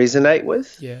will resonate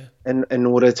with in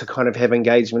order to kind of have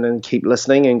engagement and keep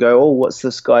listening and go, oh, what's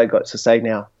this guy got to say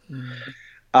now?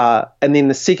 And then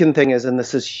the second thing is, and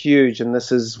this is huge, and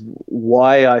this is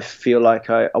why I feel like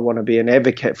I want to be an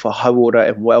advocate for high water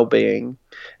and well-being,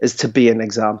 is to be an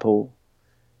example,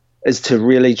 is to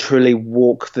really truly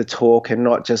walk the talk and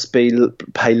not just pay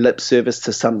lip service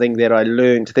to something that I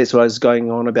learned. That's what I was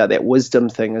going on about, that wisdom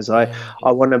thing, is I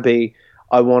want to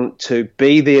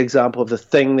be the example of the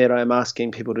thing that I'm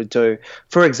asking people to do.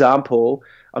 For example,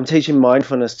 I'm teaching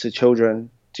mindfulness to children,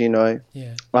 do you know?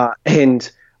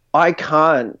 And I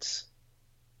can't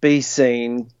be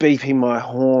seen beeping my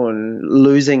horn,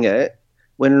 losing it,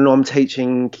 when I'm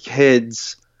teaching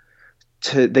kids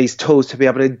to these tools to be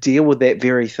able to deal with that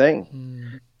very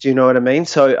thing. Do you know what I mean?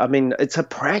 So, I mean, it's a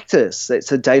practice.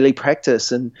 It's a daily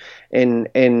practice. And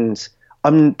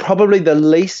I'm probably the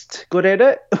least good at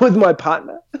it with my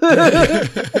partner.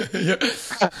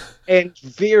 And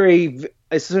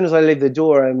as soon as I leave the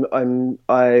door,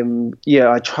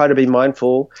 I try to be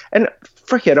mindful. And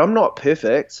frick it, I'm not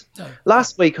perfect. No.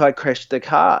 Last week I crashed the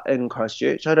car in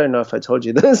Christchurch. I don't know if I told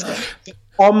you this. No.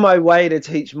 On my way to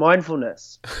teach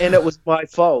mindfulness, and it was my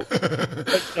fault.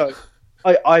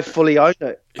 I fully own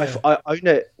it. Yeah. I own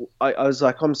it. I was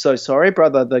like, I'm so sorry,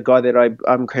 brother, the guy that I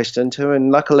crashed into, and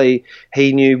luckily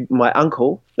he knew my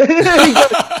uncle. He goes,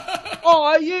 oh,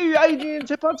 are you Jase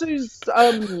Te Patu's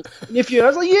nephew? I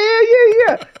was like,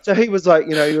 yeah. So he was like,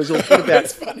 he was all good about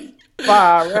it. Funny.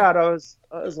 Far out. I was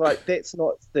like, that's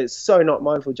so not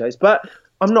mindful, Jase. But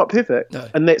I'm not perfect. No.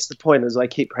 And that's the point, is I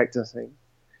keep practicing.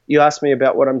 You asked me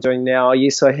about what I'm doing now.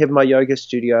 Yes, I have my yoga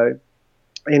studio,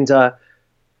 and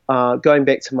going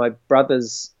back to my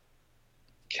brother's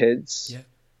kids,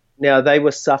 now they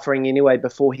were suffering anyway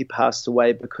before he passed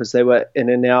away, because they were in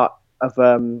and out of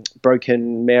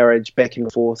broken marriage, back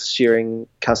and forth, sharing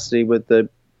custody with the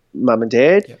mum and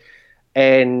dad.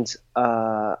 And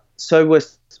so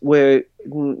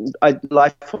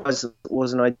life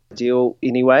wasn't ideal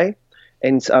anyway.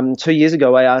 And 2 years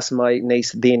ago, I asked my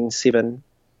niece, then 7,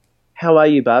 how are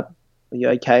you, bub? Are you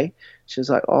okay? She was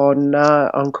like, oh, nah,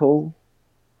 uncle,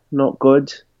 not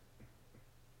good.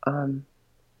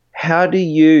 How do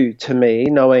you, to me,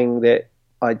 knowing that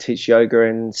I teach yoga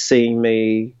and seeing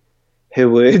me, her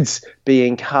words,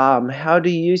 being calm, how do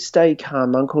you stay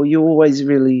calm, uncle? You're always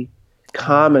really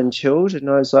calm and chilled. And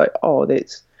I was like, oh,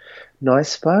 that's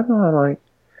nice, bud.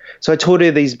 So I taught her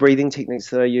these breathing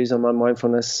techniques that I use on my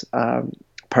mindfulness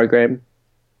program.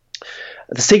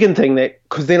 The second thing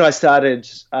because then I started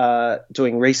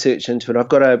doing research into it. I've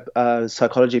got a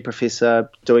psychology professor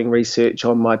doing research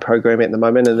on my program at the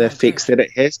moment and the effects that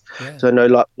it has. Yeah. So I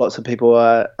know lots of people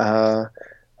are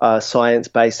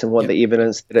science-based and want the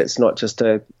evidence that it's not just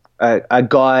a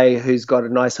guy who's got a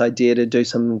nice idea to do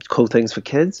some cool things for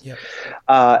kids. Yep.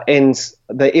 And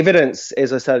the evidence,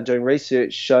 as I started doing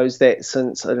research, shows that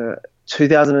since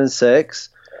 2006,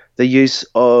 the use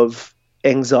of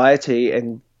anxiety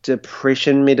and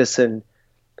depression medicine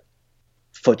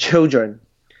for children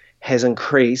has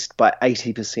increased by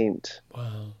 80%.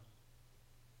 Wow.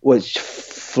 Which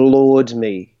floored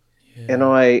me. Yeah. And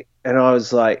I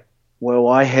was like, well,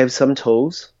 I have some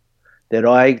tools that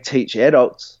I teach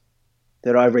adults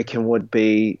that I reckon would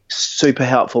be super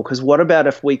helpful. Because what about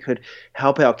if we could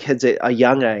help our kids at a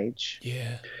young age?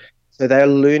 Yeah. So they're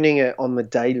learning it on the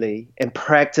daily and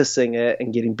practicing it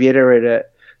and getting better at it,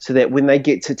 so that when they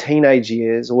get to teenage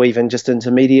years or even just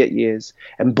intermediate years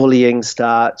and bullying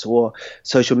starts or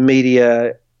social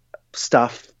media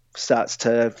stuff starts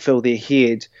to fill their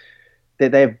head,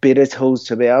 that they have better tools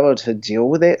to be able to deal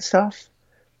with that stuff,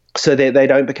 so that they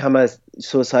don't become a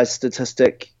suicide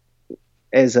statistic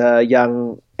as a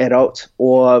young adult,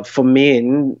 or for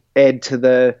men add to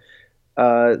the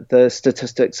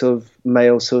statistics of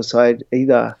male suicide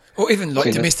either. Or even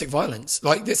like domestic violence.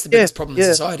 Like that's the biggest problem in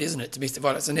society, isn't it? Domestic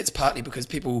violence. And it's partly because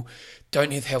people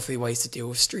don't have healthy ways to deal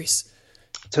with stress.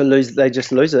 They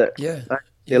just lose it. Yeah.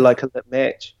 They're like a lit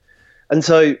match. And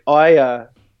so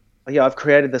I've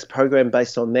created this program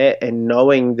based on that, and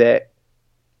knowing that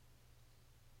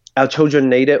our children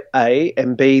need it, A,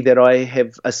 and B, that I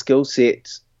have a skill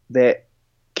set that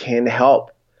can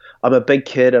help. I'm a big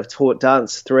kid. I've taught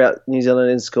dance throughout New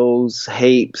Zealand in schools,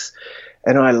 heaps,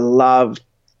 and I love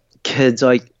kids.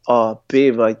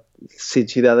 Bev, I said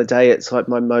to you the other day, it's like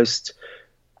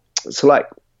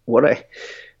what I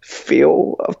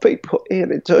feel I've been put here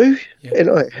to do. Yeah. And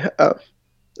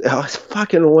I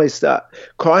fucking always start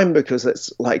crying because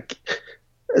it's like,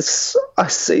 I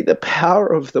see the power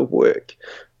of the work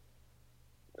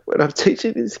when I'm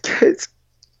teaching these kids.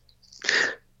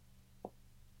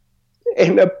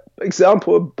 And an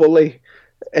example of bully,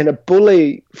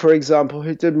 for example,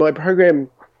 who did my program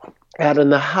out in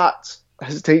the hut,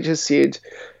 his teacher said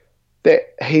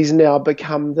that he's now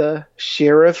become the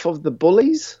sheriff of the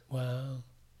bullies. Wow.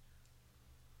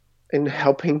 And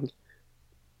helping,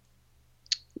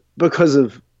 because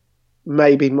of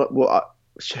maybe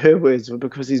her words were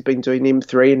because he's been doing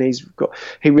M3, and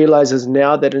he realizes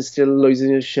now that instead of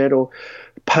losing his shit or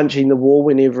punching the wall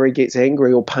whenever he gets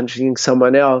angry or punching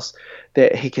someone else,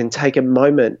 that he can take a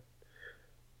moment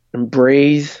and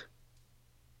breathe,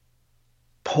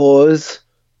 pause,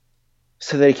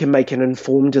 so that he can make an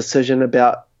informed decision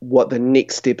about what the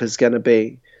next step is going to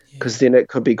be, because then it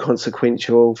could be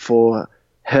consequential for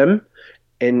him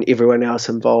and everyone else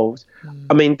involved.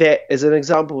 I mean, that is an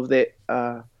example of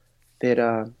that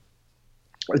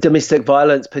domestic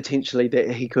violence potentially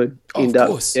that he could end up. Of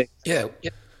course, yeah.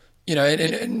 You know,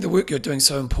 and the work you're doing is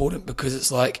so important, because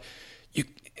it's like,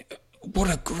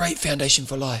 what a great foundation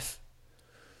for life.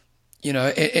 You know,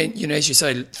 and you know, as you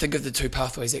say, think of the two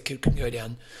pathways that kid can go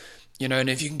down. You know, and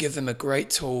if you can give them a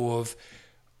great tool of,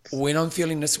 when I'm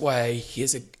feeling this way,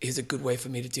 here's a good way for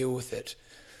me to deal with it.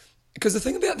 Because the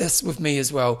thing about this with me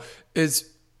as well is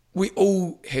we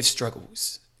all have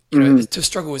struggles. You know, to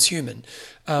struggle is human.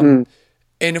 And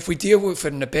if we deal with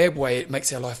it in a bad way, it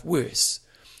makes our life worse.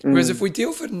 Whereas if we deal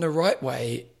with it in the right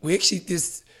way, we actually,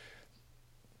 there's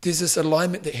this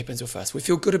alignment that happens with us. We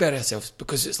feel good about ourselves,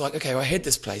 because it's like, okay, I had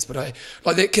this place, but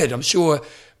like that kid, I'm sure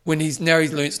when he's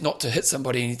learns not to hit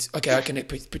somebody, and he's, okay, I can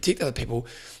protect other people.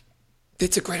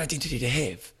 That's a great identity to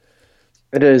have.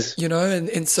 It is. You know,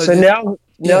 and so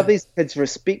now these kids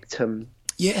respect him.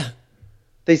 Yeah.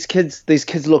 These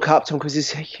kids look up to him because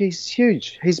he's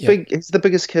huge. He's big. He's the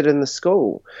biggest kid in the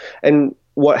school. And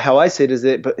how I said is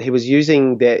that, but he was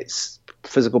using that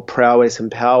physical prowess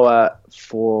and power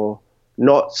for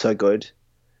not so good,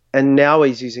 and now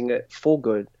he's using it for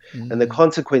good. And the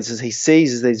consequences he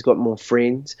sees is that he's got more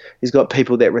friends. He's got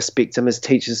people that respect him. His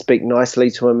teachers speak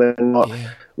nicely to him and not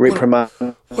reprimand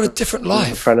him. What a different life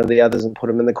in front of the others and put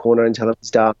him in the corner and tell him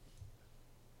he's dumb.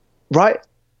 Right?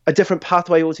 A different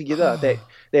pathway altogether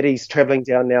that he's traveling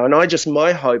down now. And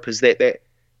my hope is that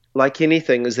like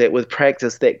anything, is that with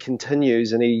practice that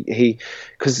continues, and he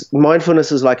because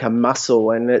mindfulness is like a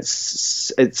muscle, and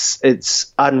it's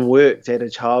unworked at a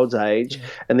child's age,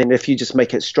 and then if you just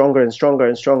make it stronger and stronger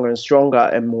and stronger and stronger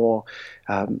and more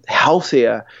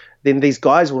healthier, then these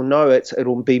guys will know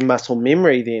it'll be muscle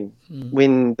memory then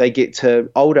when they get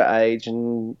to older age,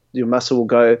 and your muscle will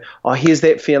go, oh, here's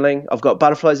that feeling, I've got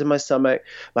butterflies in my stomach,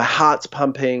 my heart's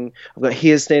pumping, I've got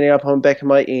hairs standing up on the back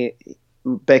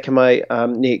of my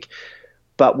neck,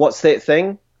 but what's that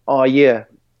thing? Oh yeah,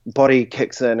 body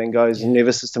kicks in and goes,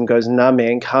 nervous system goes, nah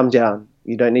man, calm down,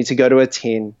 you don't need to go to a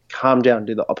 10, calm down,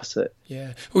 do the opposite.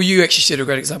 Yeah. Well, you actually shared a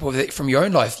great example of that from your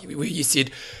own life, where you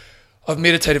said, I've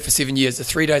meditated for 7 years, the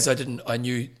 3 days I didn't, I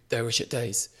knew they were shit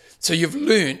days. So you've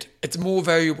learned it's more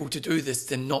valuable to do this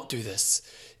than not do this.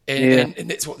 And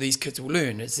that's what these kids will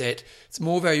learn, is that it's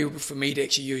more valuable for me to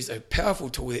actually use a powerful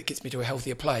tool that gets me to a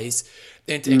healthier place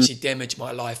than to actually damage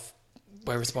my life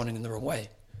by responding in the wrong way.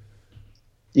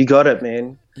 You got it,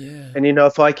 man. Yeah. And you know,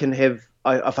 if I can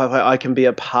be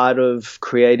a part of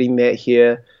creating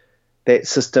that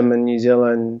system in New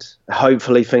Zealand,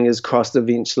 hopefully, fingers crossed,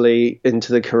 eventually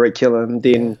into the curriculum,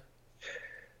 then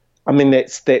I mean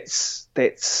that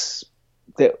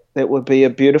would be a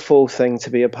beautiful thing to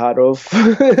be a part of.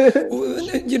 Well,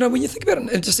 you know, when you think about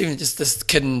it, just this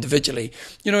kid individually,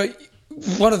 you know,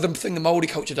 one of the thing the Māori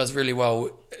culture does really well,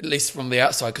 at least from the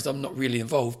outside, because I'm not really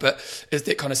involved, but is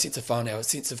that kind of sense of whānau, a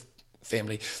sense of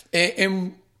family.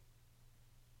 And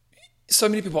so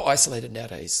many people are isolated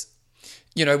nowadays.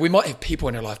 You know, we might have people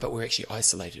in our life, but we're actually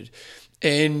isolated.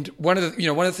 And one of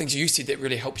the things you said that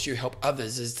really helps you help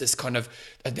others is this kind of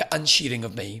the unshedding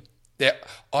of me, that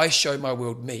I show my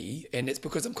world me, and it's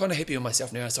because I'm kind of happy with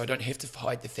myself now, so I don't have to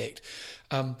hide the fact.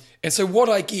 And so what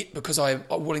I get, because I'm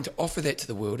willing to offer that to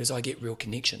the world, is I get real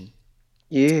connection.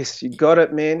 Yes, you got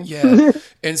it, man. Yeah.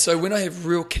 And so when I have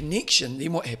real connection,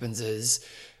 then what happens is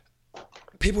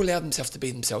people allow themselves to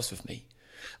be themselves with me.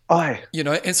 You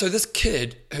know, and so this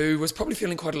kid who was probably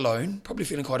feeling quite alone, probably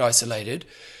feeling quite isolated,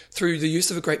 through the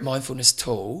use of a great mindfulness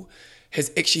tool,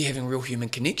 has actually having real human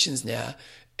connections now,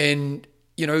 and,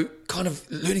 you know, kind of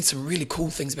learning some really cool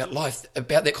things about life,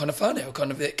 about that kind of whānau, kind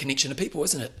of that connection to people,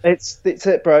 isn't it? That's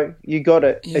it, bro. You got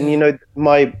it. Yeah. And, you know,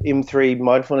 my M3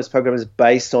 mindfulness program is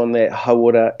based on that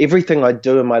hauora. Everything I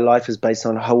do in my life is based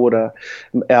on hauora.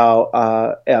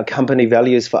 Our company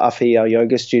values for Awhi, our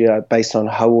yoga studio, are based on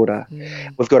hauora.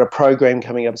 Mm. We've got a program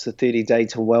coming up. It's a 30-day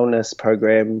to wellness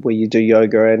program where you do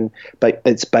yoga, but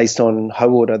it's based on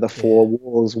hauora, the four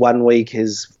walls. 1 week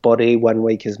is body, 1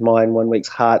 week is mind, 1 week's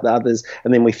heart, the others,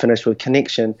 and then we finish with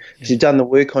connection, because you've done the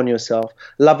work on yourself.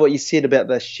 Love what you said about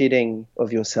the shedding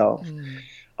of yourself.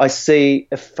 I see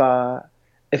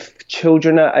if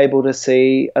children are able to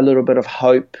see a little bit of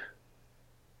hope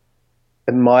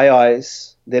in my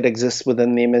eyes that exists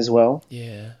within them as well,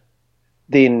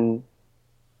 then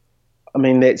I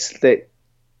mean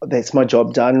that's my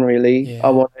job done, really.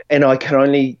 And I can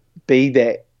only be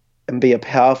that and be a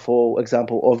powerful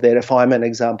example of that if I'm an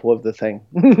example of the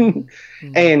thing.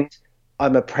 And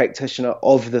I'm a practitioner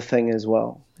of the thing as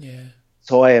well.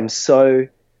 So I am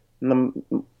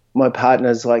my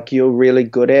partner's like, you're really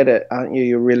good at it, aren't you?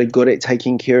 You're really good at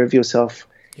taking care of yourself.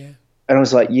 And I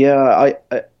was like,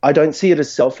 I don't see it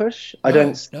as selfish. I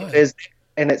don't see it as,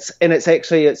 and it's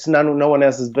actually no one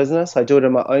else's business. I do it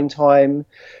in my own time,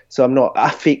 so I'm not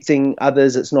affecting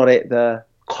others. It's not at the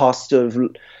cost of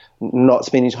not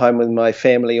spending time with my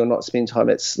family or not spending time.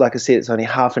 It's like I said, it's only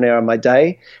half an hour of my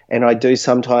day, and I do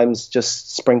sometimes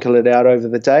just sprinkle it out over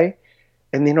the day,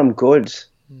 and then I'm good.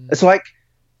 It's like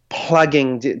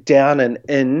plugging down and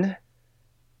in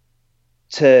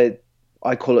to,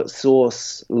 I call it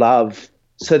source love,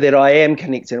 so that I am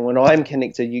connected. And when I'm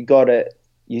connected, you got it.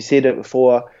 You said it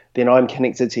before, then I'm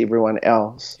connected to everyone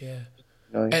else. You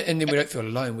know? And then we don't feel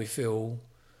alone. We feel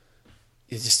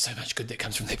there's just so much good that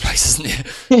comes from that place, isn't there?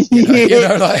 Hey, we're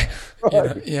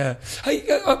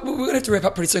going to have to wrap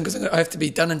up pretty soon because I have to be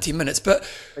done in 10 minutes. But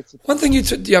one thing you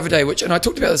took the other day, and I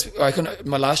talked about this,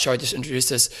 my last show, I just introduced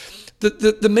this,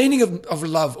 the meaning of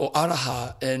love or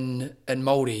araha in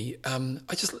Māori,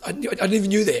 I didn't even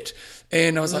knew that.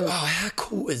 And I was like, how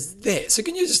cool is that? So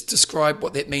can you just describe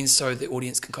what that means so the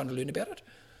audience can kind of learn about it?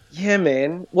 Yeah,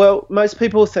 man. Well, most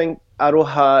people think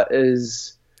aroha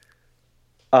is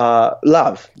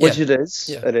love, which it is.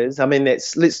 It is. I mean,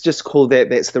 let's just call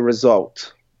that's the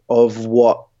result of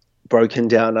what broken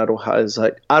down aroha is.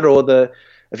 Like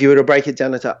if you were to break it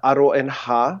down into aro and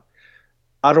ha,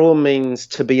 aro means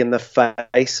to be in the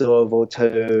face of, or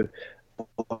to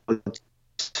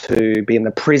be in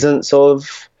the presence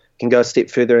of. Can go a step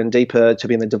further and deeper, to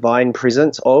be in the divine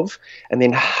presence of. And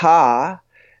then ha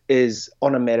is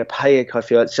onomatopoeic. I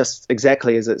feel it's just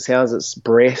exactly as it sounds. It's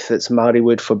breath. It's Māori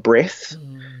word for breath.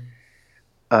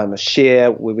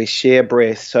 Share, where we share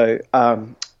breath. So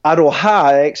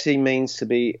aroha actually means to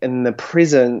be in the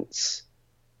presence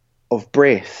of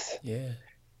breath.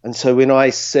 And so when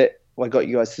I got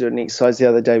you guys to do an exercise the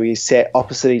other day where you sat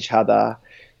opposite each other,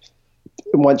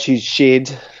 and once you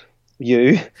shared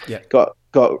got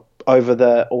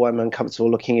over I'm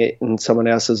uncomfortable looking in someone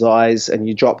else's eyes, and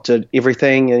you dropped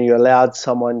everything and you allowed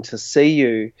someone to see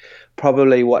you,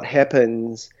 probably what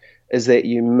happens is that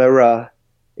you mirror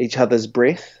each other's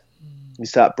breath. You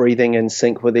start breathing in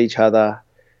sync with each other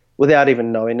without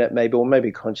even knowing it, or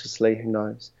maybe consciously, who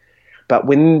knows. But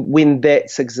when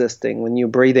that's existing, when you're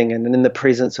breathing and in the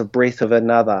presence of breath of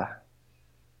another,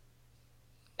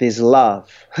 there's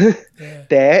love.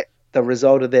 The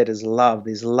result of that is love.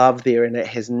 There's love there, and it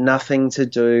has nothing to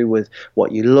do with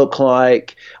what you look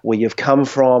like, where you've come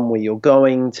from, where you're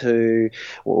going to,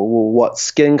 or what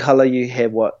skin color you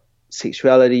have, what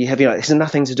sexuality you have. It has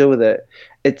nothing to do with it.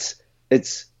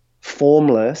 It's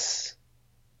formless,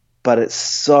 but it's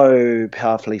so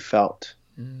powerfully felt.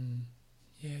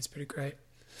 Yeah, it's pretty great.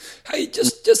 Hey,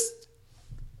 just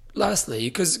lastly,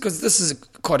 because this is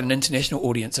quite an international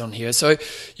audience on here, so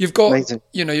you've got Amazing.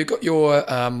 You've got your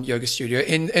yoga studio,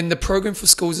 and the program for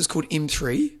schools is called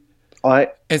M3.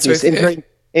 And so Yes,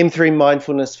 M3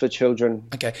 Mindfulness for Children.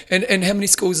 Okay. And how many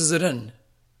schools is it in?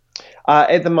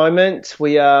 At the moment,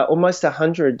 we are almost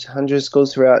 100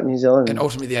 schools throughout New Zealand. And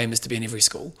ultimately, the aim is to be in every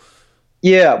school.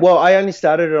 Yeah, well, I only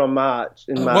started it in March.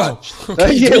 Wow.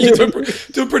 Okay, you're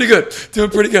doing pretty good.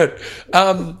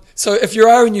 So if you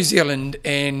are in New Zealand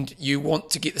and you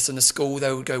want to get this in a school,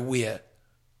 they would go where?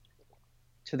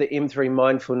 To the M3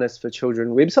 Mindfulness for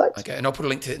Children website. Okay, and I'll put a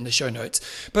link to it in the show notes.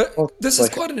 But this is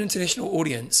quite an international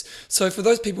audience. So for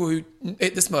those people who,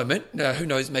 at this moment, who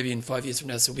knows, maybe in 5 years from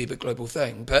now, this will be a big global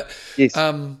thing. But yes.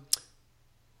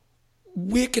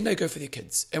 Where can they go for their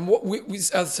kids? And are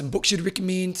there some books you'd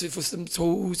recommend for some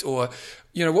tools? Or,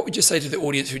 what would you say to the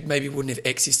audience who maybe wouldn't have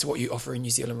access to what you offer in New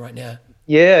Zealand right now?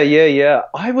 Yeah.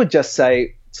 I would just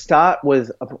say start with,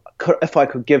 if I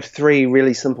could give 3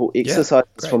 really simple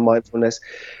exercises for mindfulness.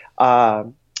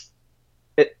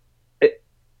 It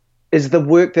is the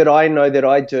work that I know that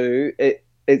I do.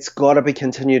 It's got to be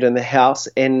continued in the house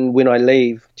and when I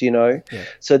leave,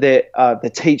 so that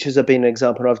the teachers have been an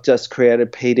example. I've just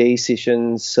created PD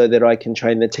sessions so that I can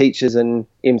train the teachers in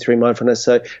M3 Mindfulness,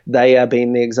 so they are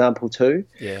being the example too.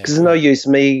 Because there's no use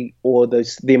me or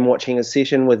them watching a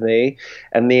session with me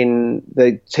and then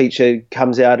the teacher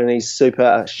comes out and she's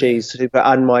super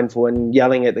unmindful and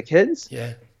yelling at the kids.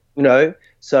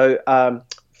 So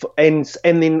and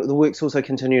then the work's also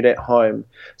continued at home.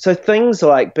 So things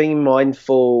like being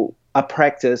mindful, a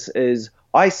practice is,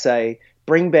 I say,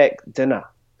 bring back dinner.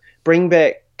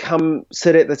 Come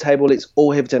sit at the table, let's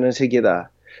all have dinner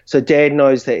together. So dad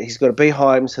knows that he's got to be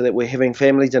home so that we're having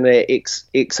family dinner at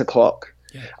X o'clock.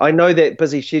 Yeah. I know that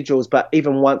busy schedules, but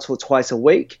even once or twice a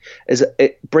week,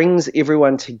 it brings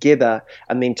everyone together,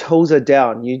 and then tools are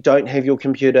down. You don't have your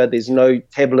computer, there's no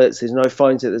tablets, there's no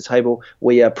phones at the table.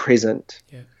 We are present.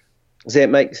 Yeah. Does that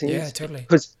make sense? Yeah, totally.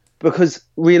 Because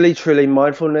really, truly,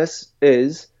 mindfulness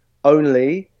is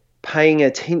only paying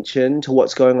attention to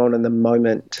what's going on in the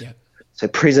moment. Yeah. So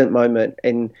present moment,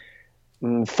 and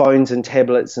phones and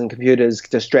tablets and computers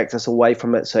distract us away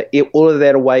from it. So all of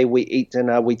that away, we eat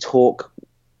dinner, we talk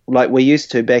like we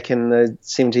used to back in the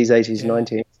 70s, 80s,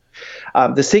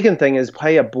 90s. The second thing is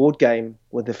play a board game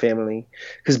with the family,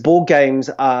 because board games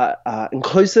are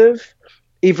inclusive.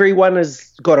 Everyone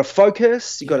has got to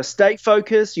focus. You've got to stay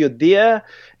focused. You're there.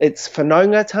 It's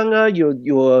whanaungatanga.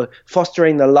 You're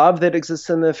fostering the love that exists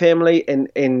in the family, and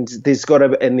there's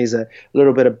a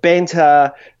little bit of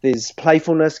banter. There's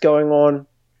playfulness going on,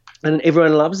 and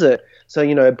everyone loves it.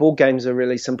 So board games are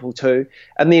really simple too.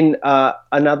 And then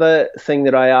another thing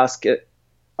that I ask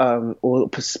or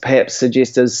perhaps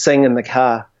suggest is sing in the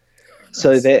car,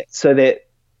 so that.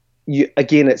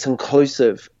 It's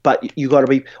inclusive, but you got to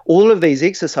be. All of these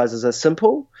exercises are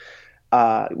simple.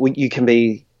 That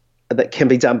can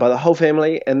be done by the whole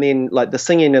family, and then like the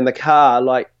singing in the car.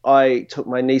 Like I took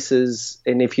my nieces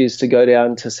and nephews to go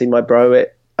down to see my bro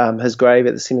at his grave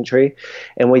at the cemetery,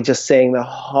 and we just sang the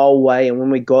whole way. And when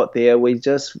we got there, we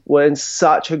just were in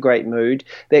such a great mood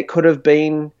that could have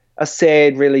been a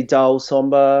sad, really dull,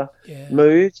 somber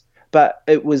mood. But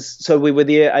it was, so we were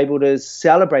there able to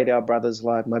celebrate my brother's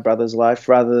life,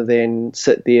 rather than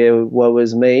sit there, woe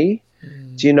is me.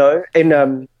 Do you know?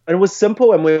 And it was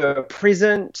simple, and we were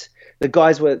present. The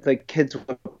kids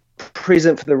were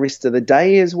present for the rest of the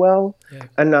day as well.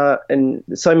 Yeah. And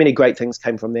so many great things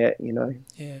came from that,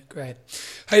 Yeah, great.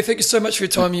 Hey, thank you so much for your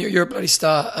time. You're a bloody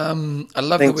star. I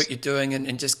love the work you're doing,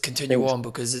 and just continue on,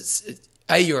 because it's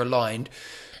A, you're aligned,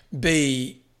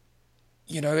 B,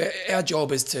 our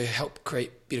job is to help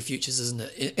create better futures, isn't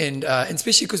it? And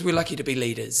especially because we're lucky to be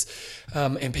leaders,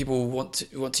 and people want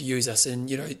to use us. And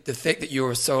the fact that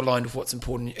you're so aligned with what's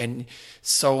important and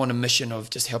so on a mission of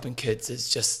just helping kids is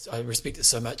just, I respect it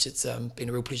so much. It's been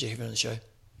a real pleasure having you on the show.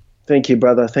 Thank you,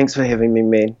 brother. Thanks for having me,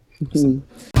 man. Awesome.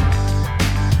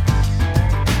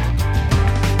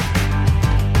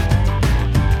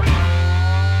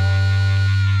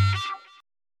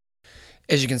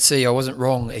 As you can see, I wasn't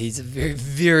wrong. He's a very,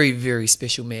 very, very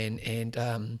special man. And,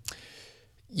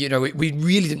 we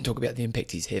really didn't talk about the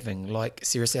impact he's having. Like,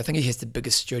 seriously, I think he has the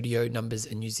biggest studio numbers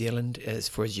in New Zealand as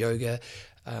for his yoga.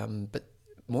 But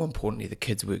more importantly, the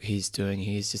kids' work he's doing,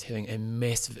 he's just having a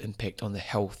massive impact on the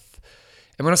health.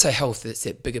 And when I say health, it's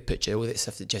that bigger picture, all that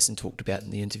stuff that Jason talked about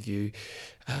in the interview.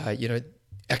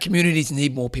 Our communities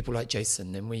need more people like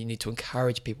Jason, and we need to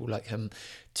encourage people like him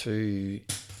to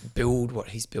build what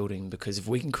he's building, because if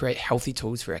we can create healthy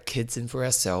tools for our kids and for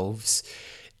ourselves,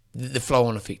 the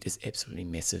flow-on effect is absolutely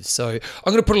massive. So I'm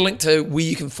going to put a link to where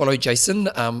you can follow Jason.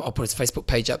 I'll put his Facebook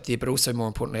page up there, but also more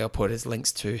importantly, I'll put his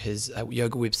links to his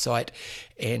yoga website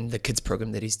and the kids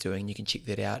program that he's doing. You can check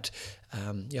that out.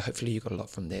 hopefully you got a lot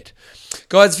from that.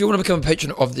 Guys, if you want to become a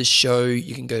patron of this show,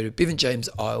 you can go to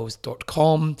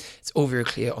bevanjameseyles.com. It's all very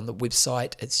clear on the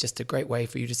website. It's just a great way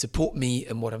for you to support me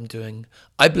and what I'm doing.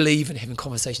 I believe in having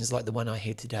conversations like the one I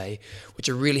had today, which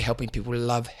are really helping people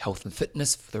love health and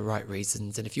fitness for the right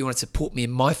reasons. And if you want to support me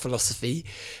in my philosophy,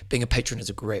 being a patron is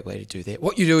a great way to do that.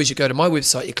 What you do is you go to my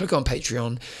website, you click on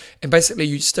Patreon, and basically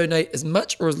you just donate as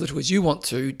much or as little as you want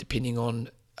to, depending on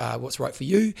what's right for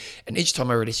you. And each time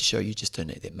I release a show, you just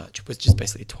donate that much, which is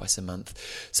basically twice a month.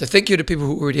 So thank you to people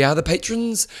who already are the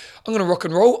patrons. I'm going to rock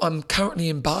and roll. I'm currently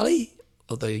in Bali,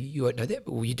 although you won't know that,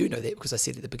 but you do know that because I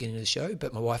said at the beginning of the show.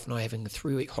 But my wife and I are having a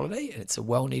 3-week holiday, and it's a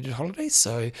well-needed holiday.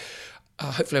 So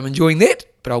hopefully I'm enjoying that.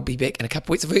 But I'll be back in a couple of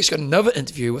weeks. I've actually got another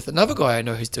interview with another guy I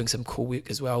know who's doing some cool work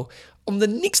as well on the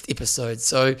next episode.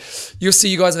 So you'll see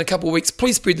you guys in a couple of weeks.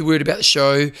 Please spread the word about the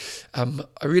show.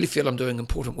 I really feel I'm doing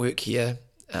important work here.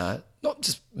 Not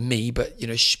just me, but,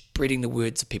 spreading the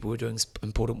words of people who are doing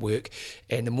important work.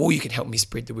 And the more you can help me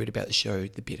spread the word about the show,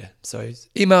 the better. So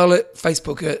email it,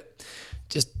 Facebook it,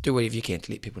 just do whatever you can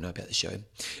to let people know about the show.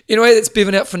 Anyway, that's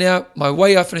Bevan out for now. My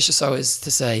way I finish the show is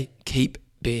to say, keep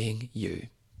being you.